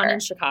Nick goes gave on her. in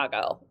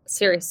Chicago.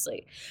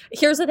 Seriously.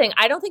 Here's the thing.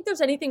 I don't think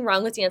there's anything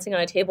wrong with dancing on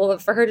a table,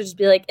 but for her to just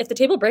be like, if the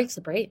table breaks,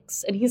 it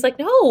breaks. And he's like,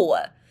 no.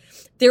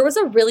 There was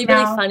a really,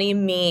 really funny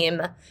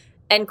meme,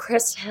 and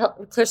Chris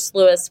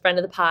Lewis, friend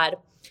of the pod,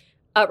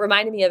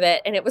 reminded me of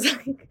it. And it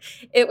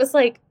was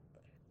like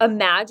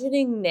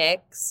imagining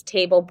Nick's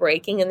table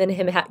breaking and then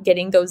him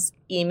getting those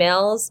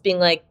emails being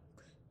like,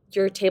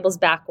 your table's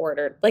back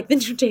ordered. Like the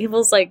new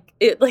table's like,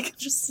 it like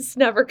just is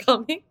never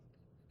coming.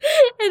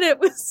 And it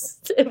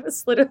was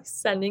literally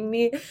sending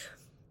me.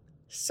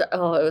 It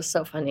was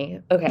so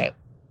funny. Okay.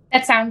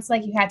 That sounds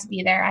like you had to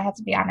be there. I have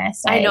to be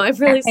honest. I know. I'm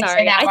really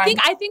sorry. I think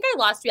I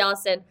lost you,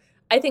 Allison.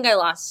 I think I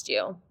lost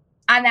you.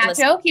 On that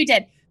joke, you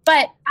did.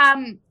 But,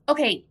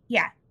 okay.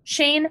 Yeah.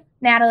 Shane,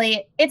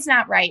 Natalie, it's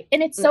not right.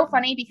 And it's so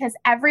funny because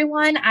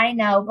everyone I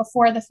know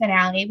before the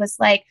finale was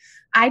like,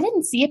 I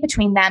didn't see it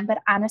between them, but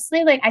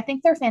honestly, like, I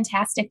think they're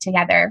fantastic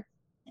together.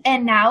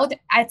 And now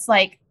it's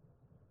like,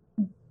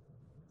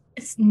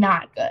 it's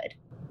not good.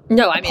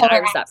 No, I mean, I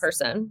was that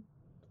person.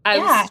 I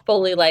was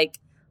fully like,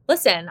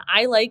 listen,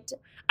 I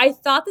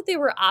thought that they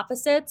were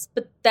opposites,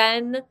 but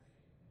they,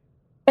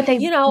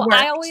 worked.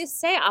 I always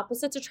say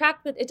opposites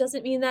attract, but it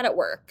doesn't mean that it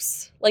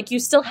works. Like, you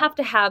still have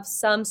to have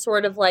some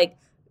sort of like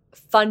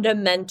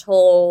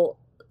fundamental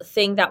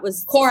thing that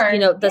was,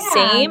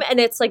 same. And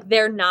it's like,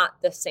 they're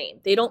not the same.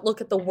 They don't look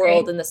at the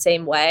world in the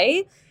same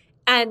way.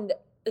 And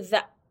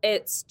that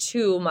it's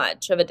too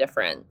much of a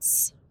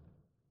difference.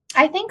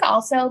 I think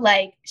also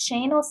like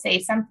Shane will say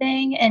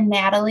something and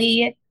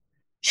Natalie,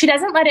 she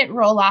doesn't let it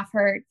roll off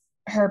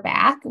her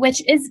back,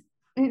 which is,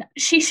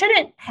 she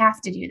shouldn't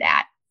have to do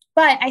that.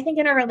 But I think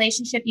in a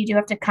relationship, you do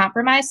have to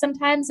compromise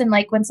sometimes. And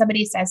like when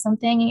somebody says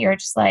something, you're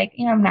just like,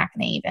 I'm not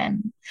going to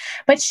even.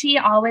 But she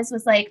always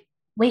was like,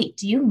 wait,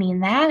 do you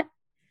mean that?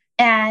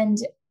 And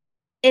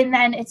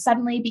then it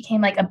suddenly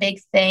became like a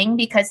big thing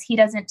because he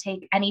doesn't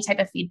take any type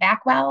of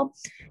feedback well.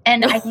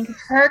 And I think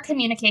her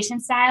communication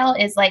style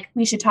is like,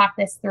 we should talk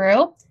this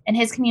through. And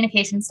his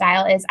communication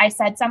style is, I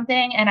said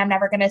something and I'm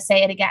never going to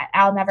say it again.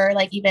 I'll never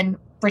like even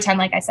pretend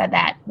like I said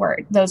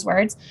those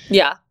words.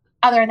 Yeah.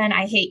 Other than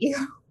I hate you,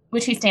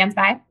 which he stands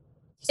by.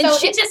 So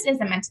it just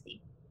isn't meant to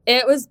be.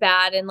 It was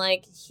bad. And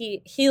like,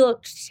 he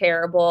looked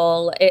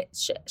terrible.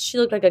 She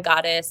looked like a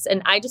goddess.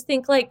 And I just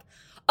think like,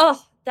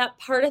 that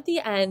part at the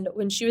end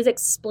when she was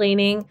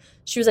explaining,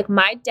 she was like,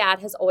 my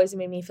dad has always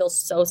made me feel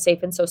so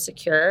safe and so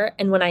secure.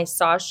 And when I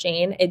saw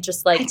Shane, it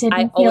just like,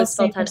 I always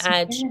felt on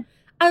edge.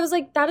 I was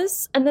like, that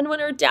is, and then when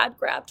her dad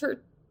grabbed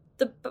her,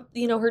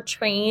 her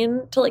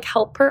train to like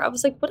help her, I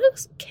was like, what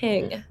is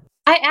king?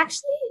 I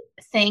actually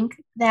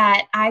think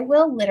that I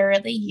will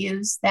literally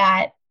use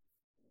that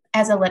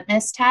as a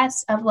litmus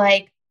test of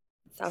like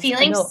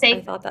feeling safe.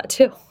 I thought that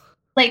too.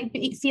 Like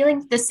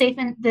feeling the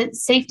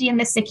safety and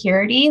the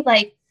security,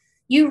 like,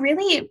 you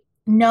really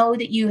know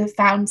that you have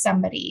found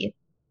somebody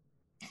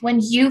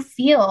when you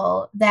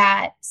feel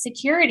that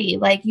security,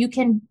 like you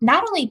can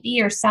not only be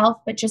yourself,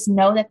 but just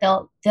know that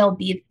they'll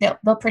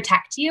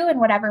protect you in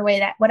whatever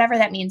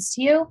that means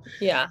to you.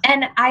 Yeah.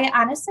 And I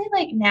honestly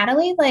like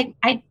Natalie, like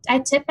I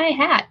tip my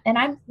hat and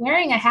I'm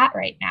wearing a hat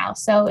right now.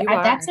 So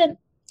that's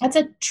That's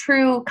a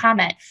true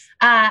comment.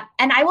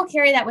 And I will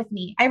carry that with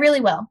me. I really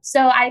will. So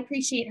I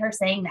appreciate her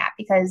saying that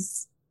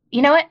because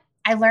you know what?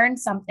 I learned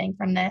something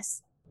from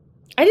this.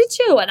 I did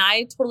too. And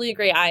I totally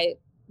agree.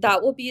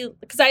 That will be,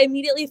 because I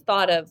immediately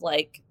thought of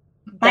like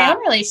my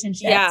own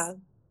relationships. Yeah.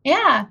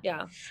 Yeah.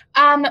 Yeah.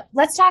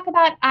 Let's talk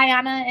about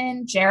Ayanna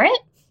and Jarrett.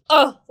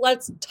 Oh,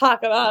 let's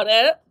talk about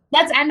it.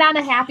 Let's end on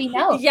a happy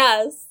note.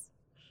 Yes.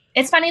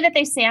 It's funny that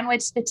they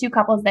sandwiched the two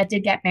couples that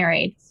did get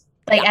married.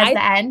 Like as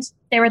the end,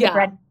 they were the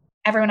bread.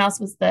 Everyone else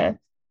was the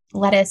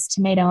lettuce,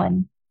 tomato,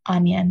 and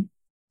onion.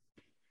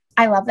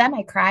 I love them.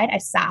 I cried. I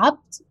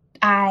sobbed.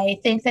 I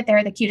think that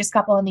they're the cutest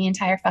couple in the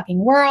entire fucking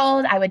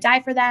world. I would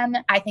die for them.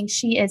 I think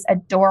she is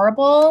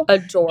adorable.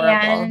 Adorable.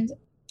 And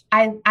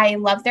I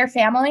love their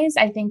families.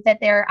 I think that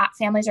their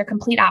families are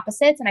complete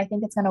opposites, and I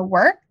think it's going to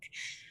work.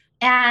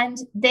 And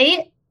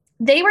they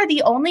were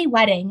the only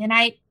wedding. And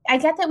I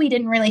get that we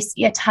didn't really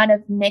see a ton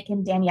of Nick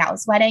and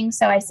Danielle's wedding.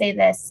 So I say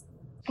this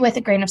with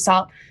a grain of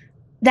salt,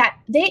 that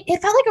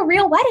it felt like a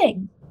real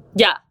wedding.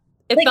 Yeah.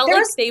 It felt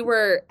like they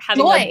were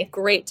having a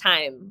great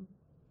time.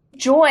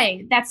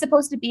 Joy that's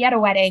supposed to be at a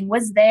wedding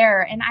was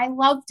there. And I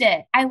loved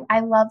it. I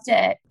loved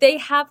it. They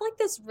have like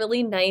this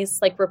really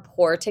nice like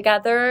rapport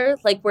together,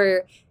 like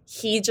where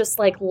he just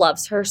like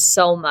loves her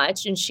so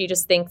much and she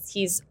just thinks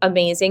he's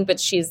amazing, but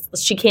she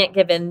can't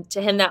give in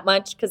to him that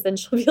much because then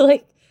she'll be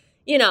like,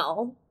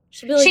 she'll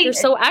be like, you're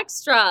so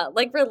extra,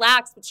 like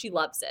relax, but she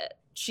loves it.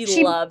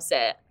 She loves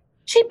it.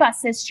 She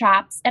busts his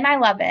chops and I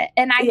love it.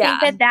 And I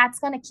think that that's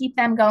going to keep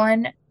them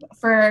going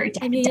for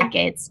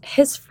decades.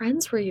 His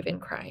friends were even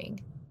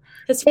crying.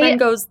 His friend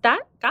goes,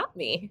 that got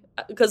me.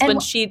 Because when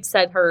she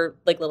said her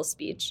like little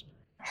speech.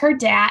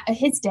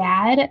 His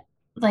dad,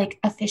 like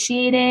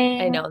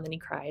officiating. I know. And then he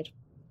cried.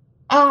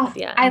 Oh,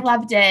 I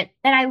loved it.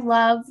 And I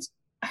loved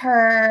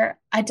her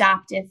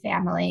adoptive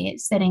family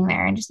sitting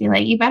there and just be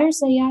like, you better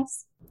say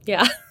yes.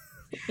 Yeah.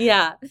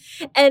 Yeah.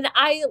 And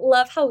I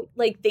love how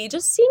like they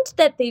just seemed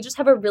that they just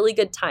have a really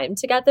good time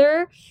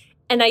together.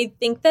 And I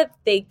think that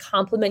they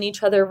complement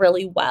each other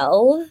really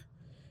well.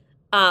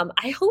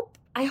 I hope,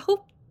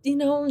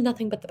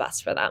 nothing but the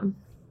best for them.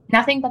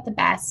 Nothing but the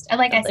best.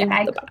 Like I said,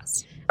 the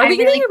best. Are we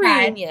getting a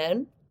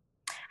reunion?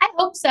 I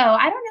hope so.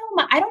 I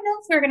don't know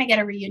if we're going to get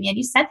a reunion.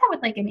 You said that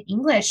with like an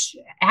English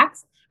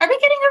accent. Are we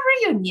getting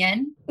a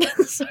reunion?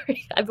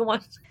 Sorry, I've been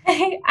watching.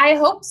 I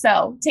hope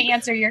so, to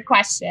answer your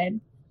question.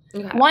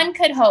 Okay. One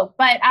could hope.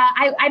 But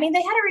I mean,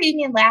 they had a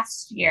reunion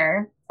last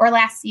year, or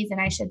last season,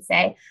 I should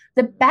say.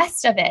 The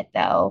best of it,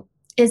 though,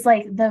 is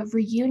like the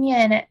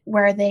reunion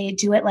where they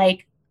do it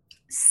like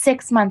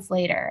 6 months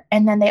later.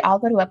 And then they all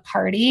go to a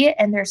party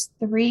and there's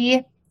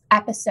 3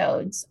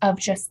 episodes of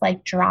just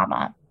like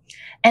drama.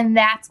 And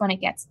that's when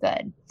it gets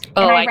good.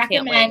 Oh, and I recommend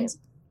can't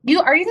wait.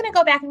 Are you going to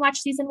go back and watch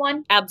season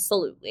 1?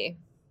 Absolutely.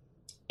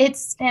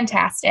 It's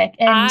fantastic.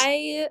 And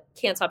I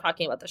can't stop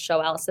talking about the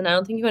show, Allison. I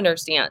don't think you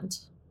understand.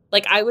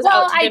 Like, I was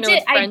out to dinner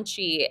with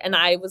Frenchie, and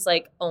I was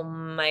like, oh,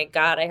 my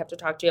God, I have to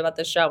talk to you about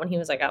this show. And he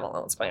was like, I don't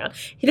know what's going on.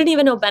 He didn't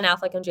even know Ben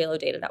Affleck and J-Lo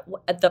dated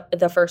at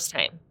the first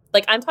time.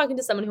 Like, I'm talking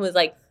to someone who was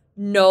like,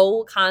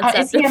 no concept.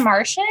 Is he a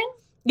Martian?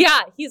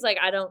 Yeah. He's like,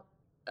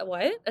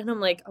 what? And I'm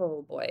like,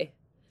 oh, boy.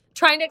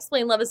 Trying to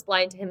explain Love is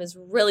Blind to him has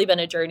really been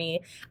a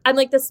journey. I'm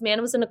like, this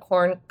man was in a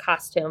corn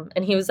costume.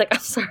 And he was like, I'm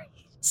sorry.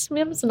 This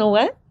man was in a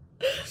what?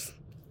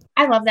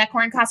 I love that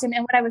corn costume.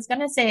 And what I was going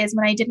to say is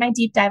when I did my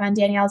deep dive on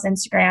Danielle's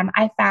Instagram,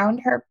 I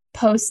found her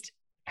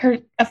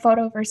a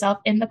photo of herself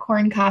in the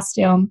corn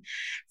costume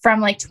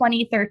from like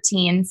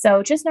 2013.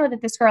 So just know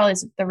that this girl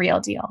is the real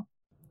deal.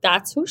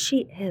 That's who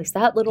she is.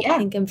 That little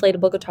pink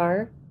inflatable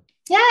guitar.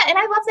 Yeah. And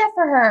I love that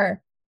for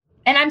her.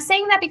 And I'm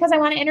saying that because I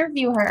want to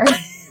interview her.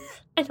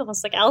 I know. I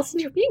was like, Allison,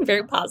 you're being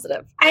very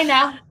positive. I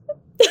know.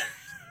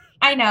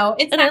 I know.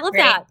 I love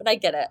that, but I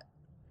get it.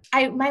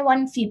 My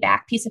one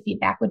piece of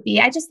feedback would be,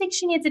 I just think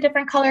she needs a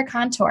different color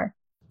contour.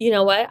 You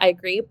know what? I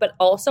agree. But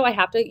also I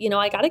have to,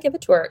 I got to give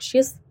it to her. She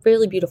has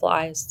really beautiful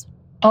eyes.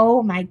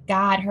 Oh my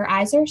God. Her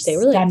eyes are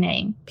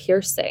stunning. Like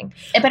piercing.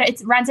 But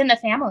it runs in the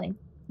family.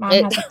 Mom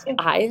has it too.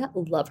 I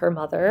love her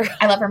mother.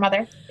 I love her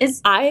mother.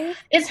 Is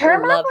her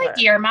mom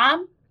like your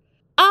mom?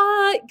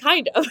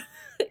 Kind of.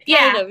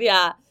 Yeah. Kind of,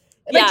 yeah.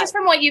 Like just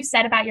from what you've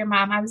said about your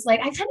mom, I was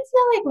like, I kind of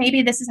feel like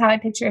maybe this is how I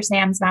picture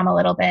Sam's mom a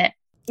little bit.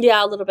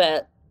 Yeah, a little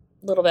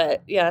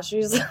bit. Yeah,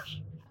 she's. But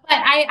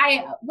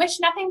I wish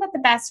nothing but the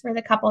best for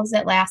the couples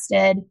that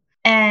lasted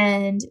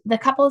and the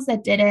couples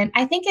that didn't.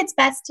 I think it's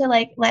best to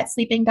like let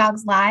sleeping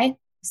dogs lie.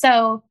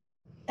 So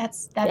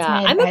that's my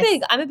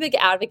advice. I'm a big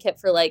advocate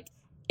for like,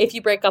 if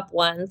you break up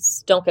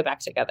once, don't get back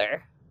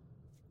together.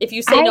 If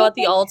you say no at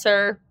the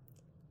altar,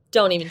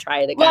 don't even try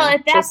it again. Well,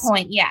 at that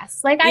point,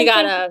 yes. Like you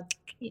gotta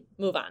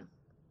move on.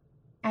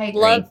 I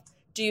agree.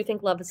 Do you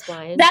think Love is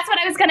Blind? That's what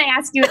I was going to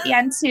ask you at the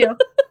end too.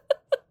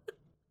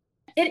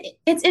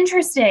 It's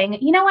interesting.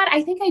 You know what?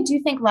 I think I do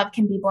think love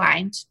can be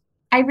blind.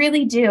 I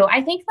really do.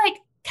 I think like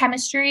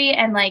chemistry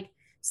and like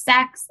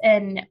sex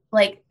and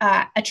like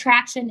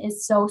attraction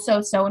is so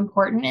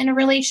important in a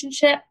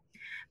relationship.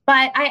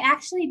 But I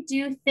actually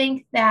do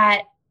think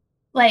that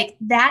like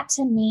that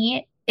to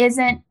me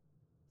isn't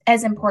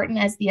as important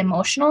as the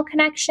emotional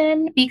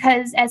connection,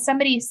 because as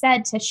somebody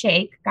said to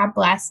Shake, God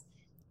bless,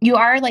 you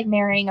are like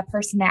marrying a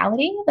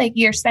personality. Like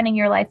you're spending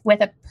your life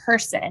with a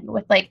person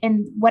with like,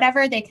 and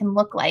whatever they can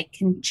look like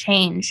can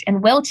change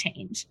and will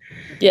change.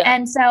 Yeah.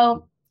 And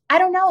so I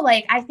don't know,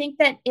 like, I think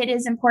that it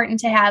is important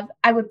to have,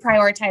 I would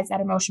prioritize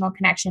that emotional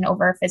connection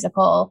over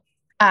physical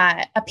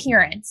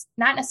appearance,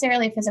 not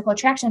necessarily physical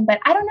attraction, but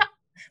I don't know.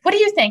 What do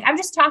you think? I'm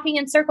just talking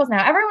in circles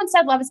now. Everyone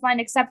said Love is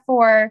Blind except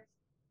for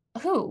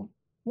who?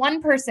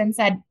 One person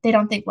said they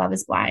don't think Love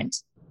is Blind.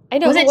 I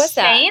know. Was who it was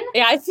Shane? That?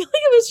 Yeah, I feel like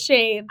it was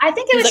Shane. I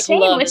think it was like, Shane.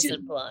 Love which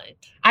isn't blind.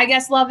 I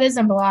guess Love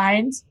isn't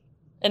blind.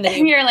 And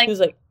then you're like, he was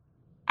like,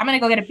 I'm going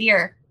to go get a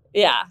beer.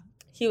 Yeah.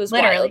 He was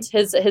Literally.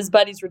 wild. His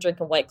buddies were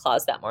drinking White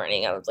Claws that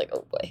morning. I was like,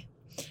 oh boy.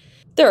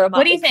 They're a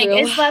What do you think?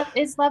 crew.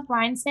 Is Love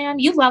blind, Sam?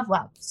 You love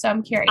Love, so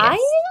I'm curious. I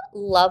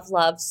love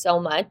Love so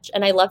much.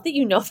 And I love that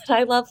you know that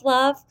I love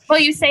Love. Well,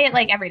 you say it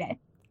like every day.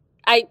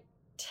 I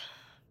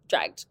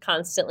dragged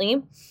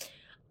constantly.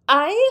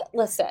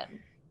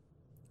 Listen,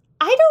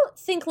 I don't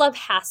think Love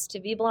has to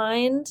be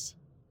blind.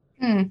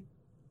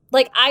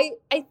 Like, I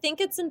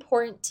think it's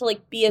important to,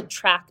 like, be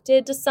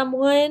attracted to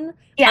someone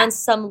on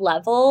some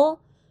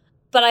level.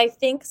 But I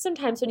think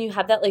sometimes when you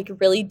have that, like,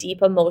 really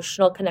deep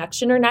emotional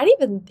connection, or not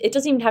even, it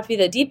doesn't even have to be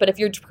that deep, but if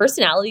your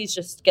personalities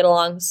just get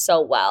along so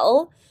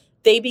well,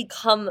 they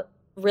become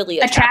really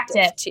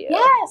attractive to you.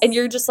 Yes. And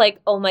you're just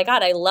like, oh my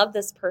God, I love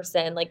this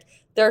person. Like,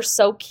 they're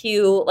so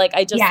cute. Like,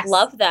 I just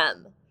love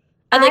them.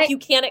 And, like, you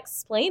can't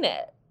explain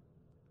it.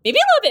 Maybe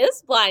Love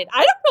is blind.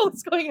 I don't know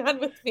what's going on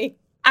with me.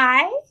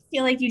 I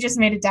feel like you just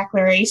made a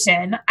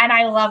declaration, and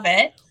I love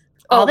it.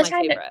 All the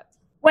time. Favorite.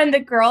 When the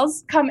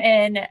girls come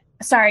in,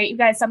 sorry, you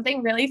guys,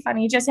 something really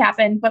funny just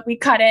happened, but we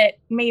cut it.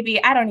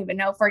 Maybe, I don't even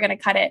know if we're going to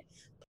cut it.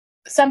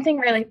 Something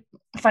really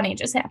funny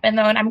just happened,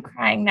 though, and I'm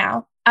crying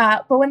now.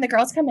 But when the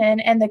girls come in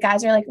and the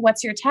guys are like,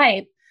 what's your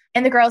type?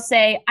 And the girls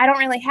say, I don't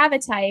really have a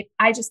type.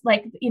 I just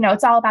like,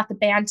 it's all about the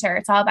banter.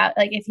 It's all about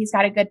like if he's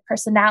got a good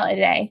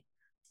personality.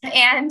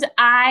 And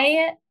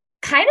I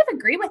kind of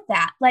agree with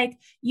that. Like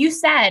you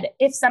said,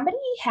 if somebody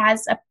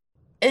has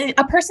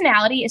a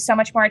personality is so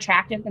much more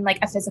attractive than like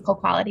a physical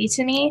quality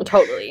to me.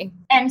 Totally.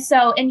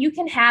 And you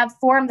can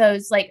form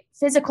those like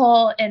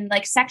physical and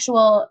like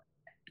sexual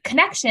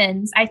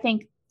connections, I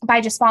think,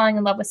 by just falling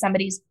in love with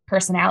somebody's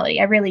personality.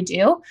 I really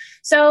do.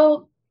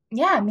 So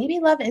yeah, maybe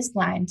Love is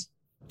blind.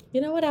 You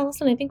know what,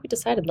 Allison? I think we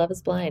decided Love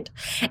is Blind.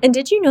 And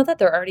did you know that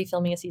they're already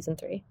filming a season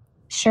 3?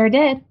 Sure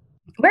did.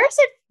 Where is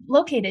it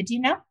located? Do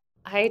you know?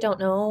 I don't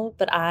know,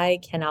 but I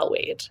cannot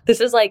wait. This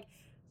is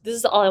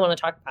all I want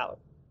to talk about.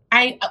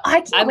 I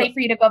can't wait for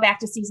you to go back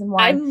to season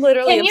 1. I'm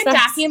literally Can you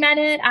document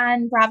it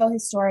on Bravo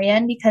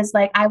Historian? Because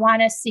like I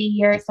want to see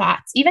your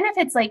thoughts, even if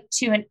it's like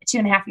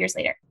 2.5 years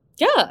later.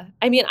 Yeah.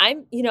 I mean,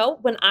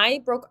 when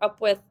I broke up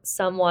with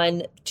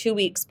someone 2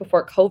 weeks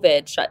before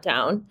COVID shut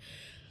down,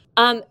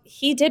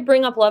 he did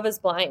bring up Love is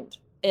Blind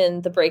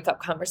in the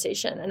breakup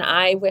conversation. And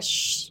I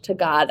wish to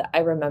God I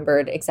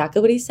remembered exactly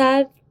what he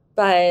said,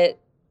 but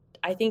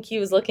I think he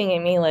was looking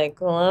at me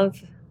like,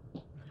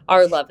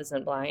 our love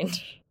isn't blind.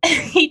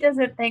 He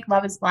doesn't think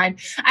Love is blind.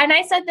 And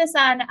I said this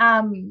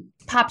on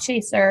Pop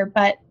Chaser,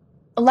 but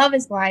Love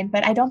is blind,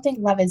 but I don't think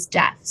love is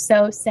deaf.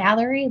 So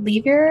Salary,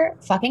 leave your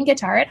fucking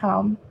guitar at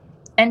home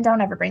and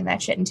don't ever bring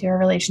that shit into a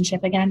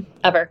relationship again.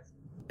 Ever.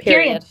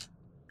 Period.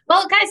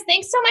 Well, guys,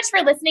 thanks so much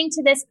for listening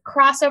to this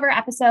crossover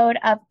episode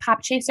of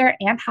Pop Chaser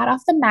and Hot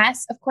Off the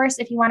Mess. Of course,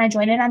 if you want to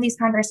join in on these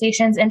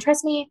conversations, and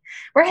trust me,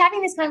 we're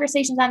having these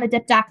conversations on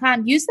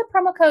thedip.com. Use the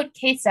promo code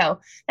QUESO.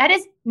 That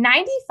is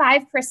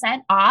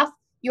 95% off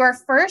your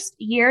first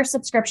year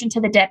subscription to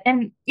The Dip.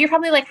 And you're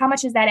probably like, how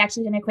much is that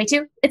actually going to equate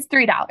to? It's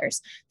 $3.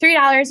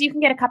 $3. You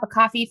can get a cup of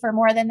coffee for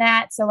more than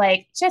that. So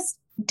like, just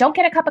don't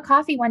get a cup of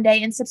coffee one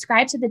day and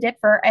subscribe to The Dip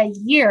for a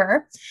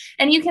year.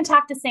 And you can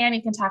talk to Sam,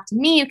 you can talk to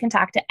me, you can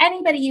talk to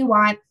anybody you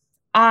want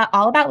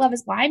all about Love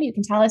is Blind. You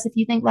can tell us if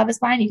you think Love is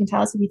blind. You can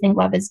tell us if you think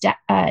Love is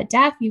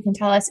deaf. You can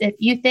tell us if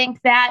you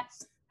think that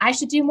I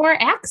should do more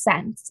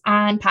accents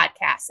on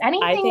podcasts.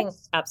 Anything. I think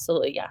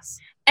absolutely, yes.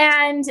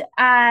 And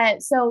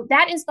so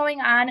that is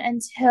going on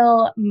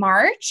until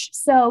March.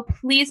 So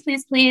please,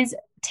 please, please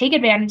take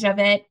advantage of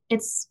it.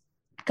 It's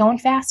going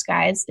fast,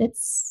 guys.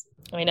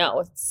 I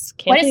know.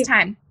 What is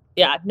time?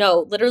 Yeah,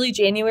 no, literally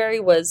January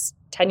was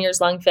 10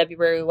 years long.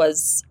 February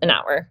was an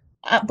hour.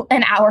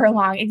 An hour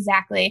long,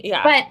 exactly.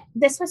 Yeah. But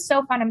this was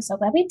so fun. I'm so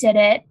glad we did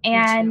it.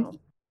 And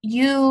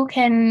you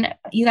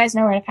guys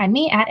know where to find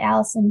me at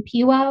Allison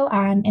Piwo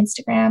on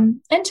Instagram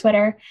and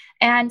Twitter.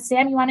 And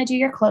Sam, you want to do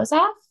your close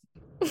off?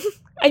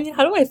 I mean,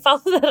 how do I follow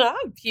that up?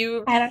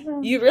 I don't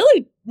know. You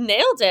really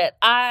nailed it.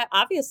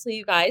 Obviously,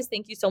 you guys,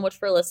 thank you so much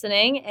for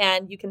listening.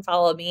 And you can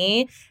follow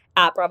me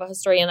at Bravo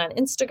Historian on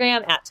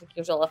Instagram, at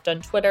Tequila Left on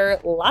Twitter.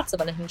 Lots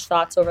of unhinged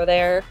thoughts over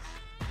there.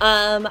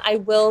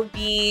 I will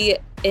be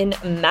in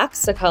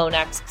Mexico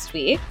next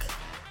week,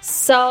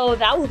 so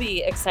that will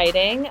be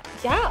exciting.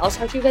 Yeah, I'll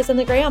talk to you guys on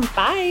the gram.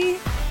 Bye.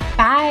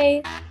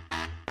 Bye.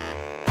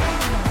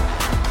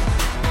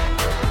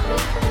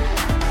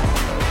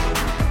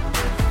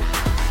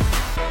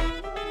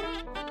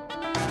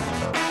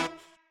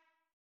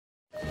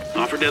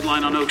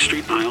 deadline on Oak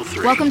Street, aisle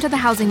 3. Welcome to the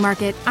housing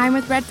market. I'm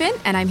with Redfin,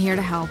 and I'm here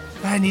to help.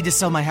 I need to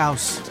sell my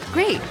house.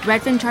 Great.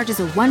 Redfin charges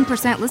a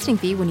 1% listing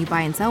fee when you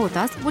buy and sell with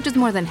us, which is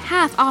more than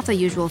half off the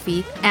usual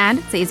fee and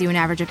saves you an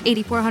average of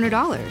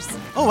 $8,400.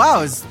 Oh,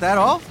 wow. Is that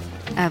all?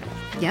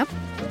 Yep.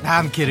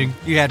 I'm kidding.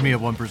 You had me at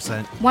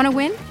 1%. Want to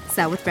win?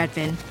 Sell with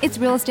Redfin. It's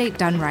real estate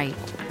done right.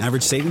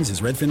 Average savings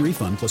is Redfin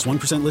refund plus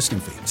 1% listing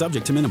fee.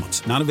 Subject to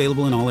minimums. Not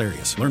available in all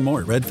areas. Learn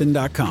more at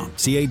redfin.com.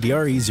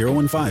 CADRE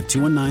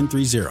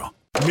 015-219-30.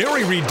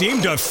 Mary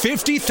redeemed a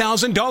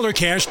 $50,000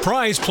 cash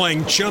prize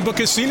playing Chumba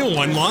Casino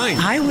online.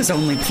 I was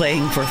only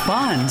playing for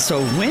fun, so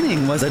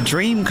winning was a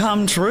dream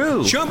come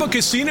true. Chumba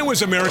Casino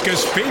is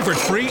America's favorite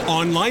free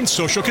online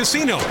social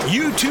casino.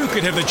 You too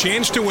could have the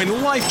chance to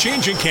win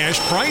life-changing cash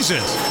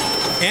prizes.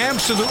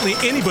 Absolutely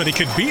anybody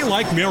could be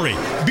like Mary.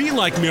 Be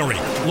like Mary.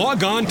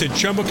 Log on to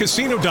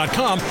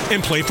ChumbaCasino.com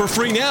and play for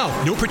free now.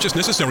 No purchase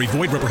necessary.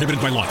 Void where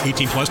prohibited by law.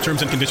 18 plus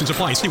terms and conditions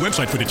apply. See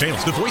website for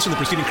details. The voice in the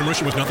preceding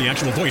commercial was not the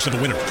actual voice of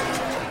the winner.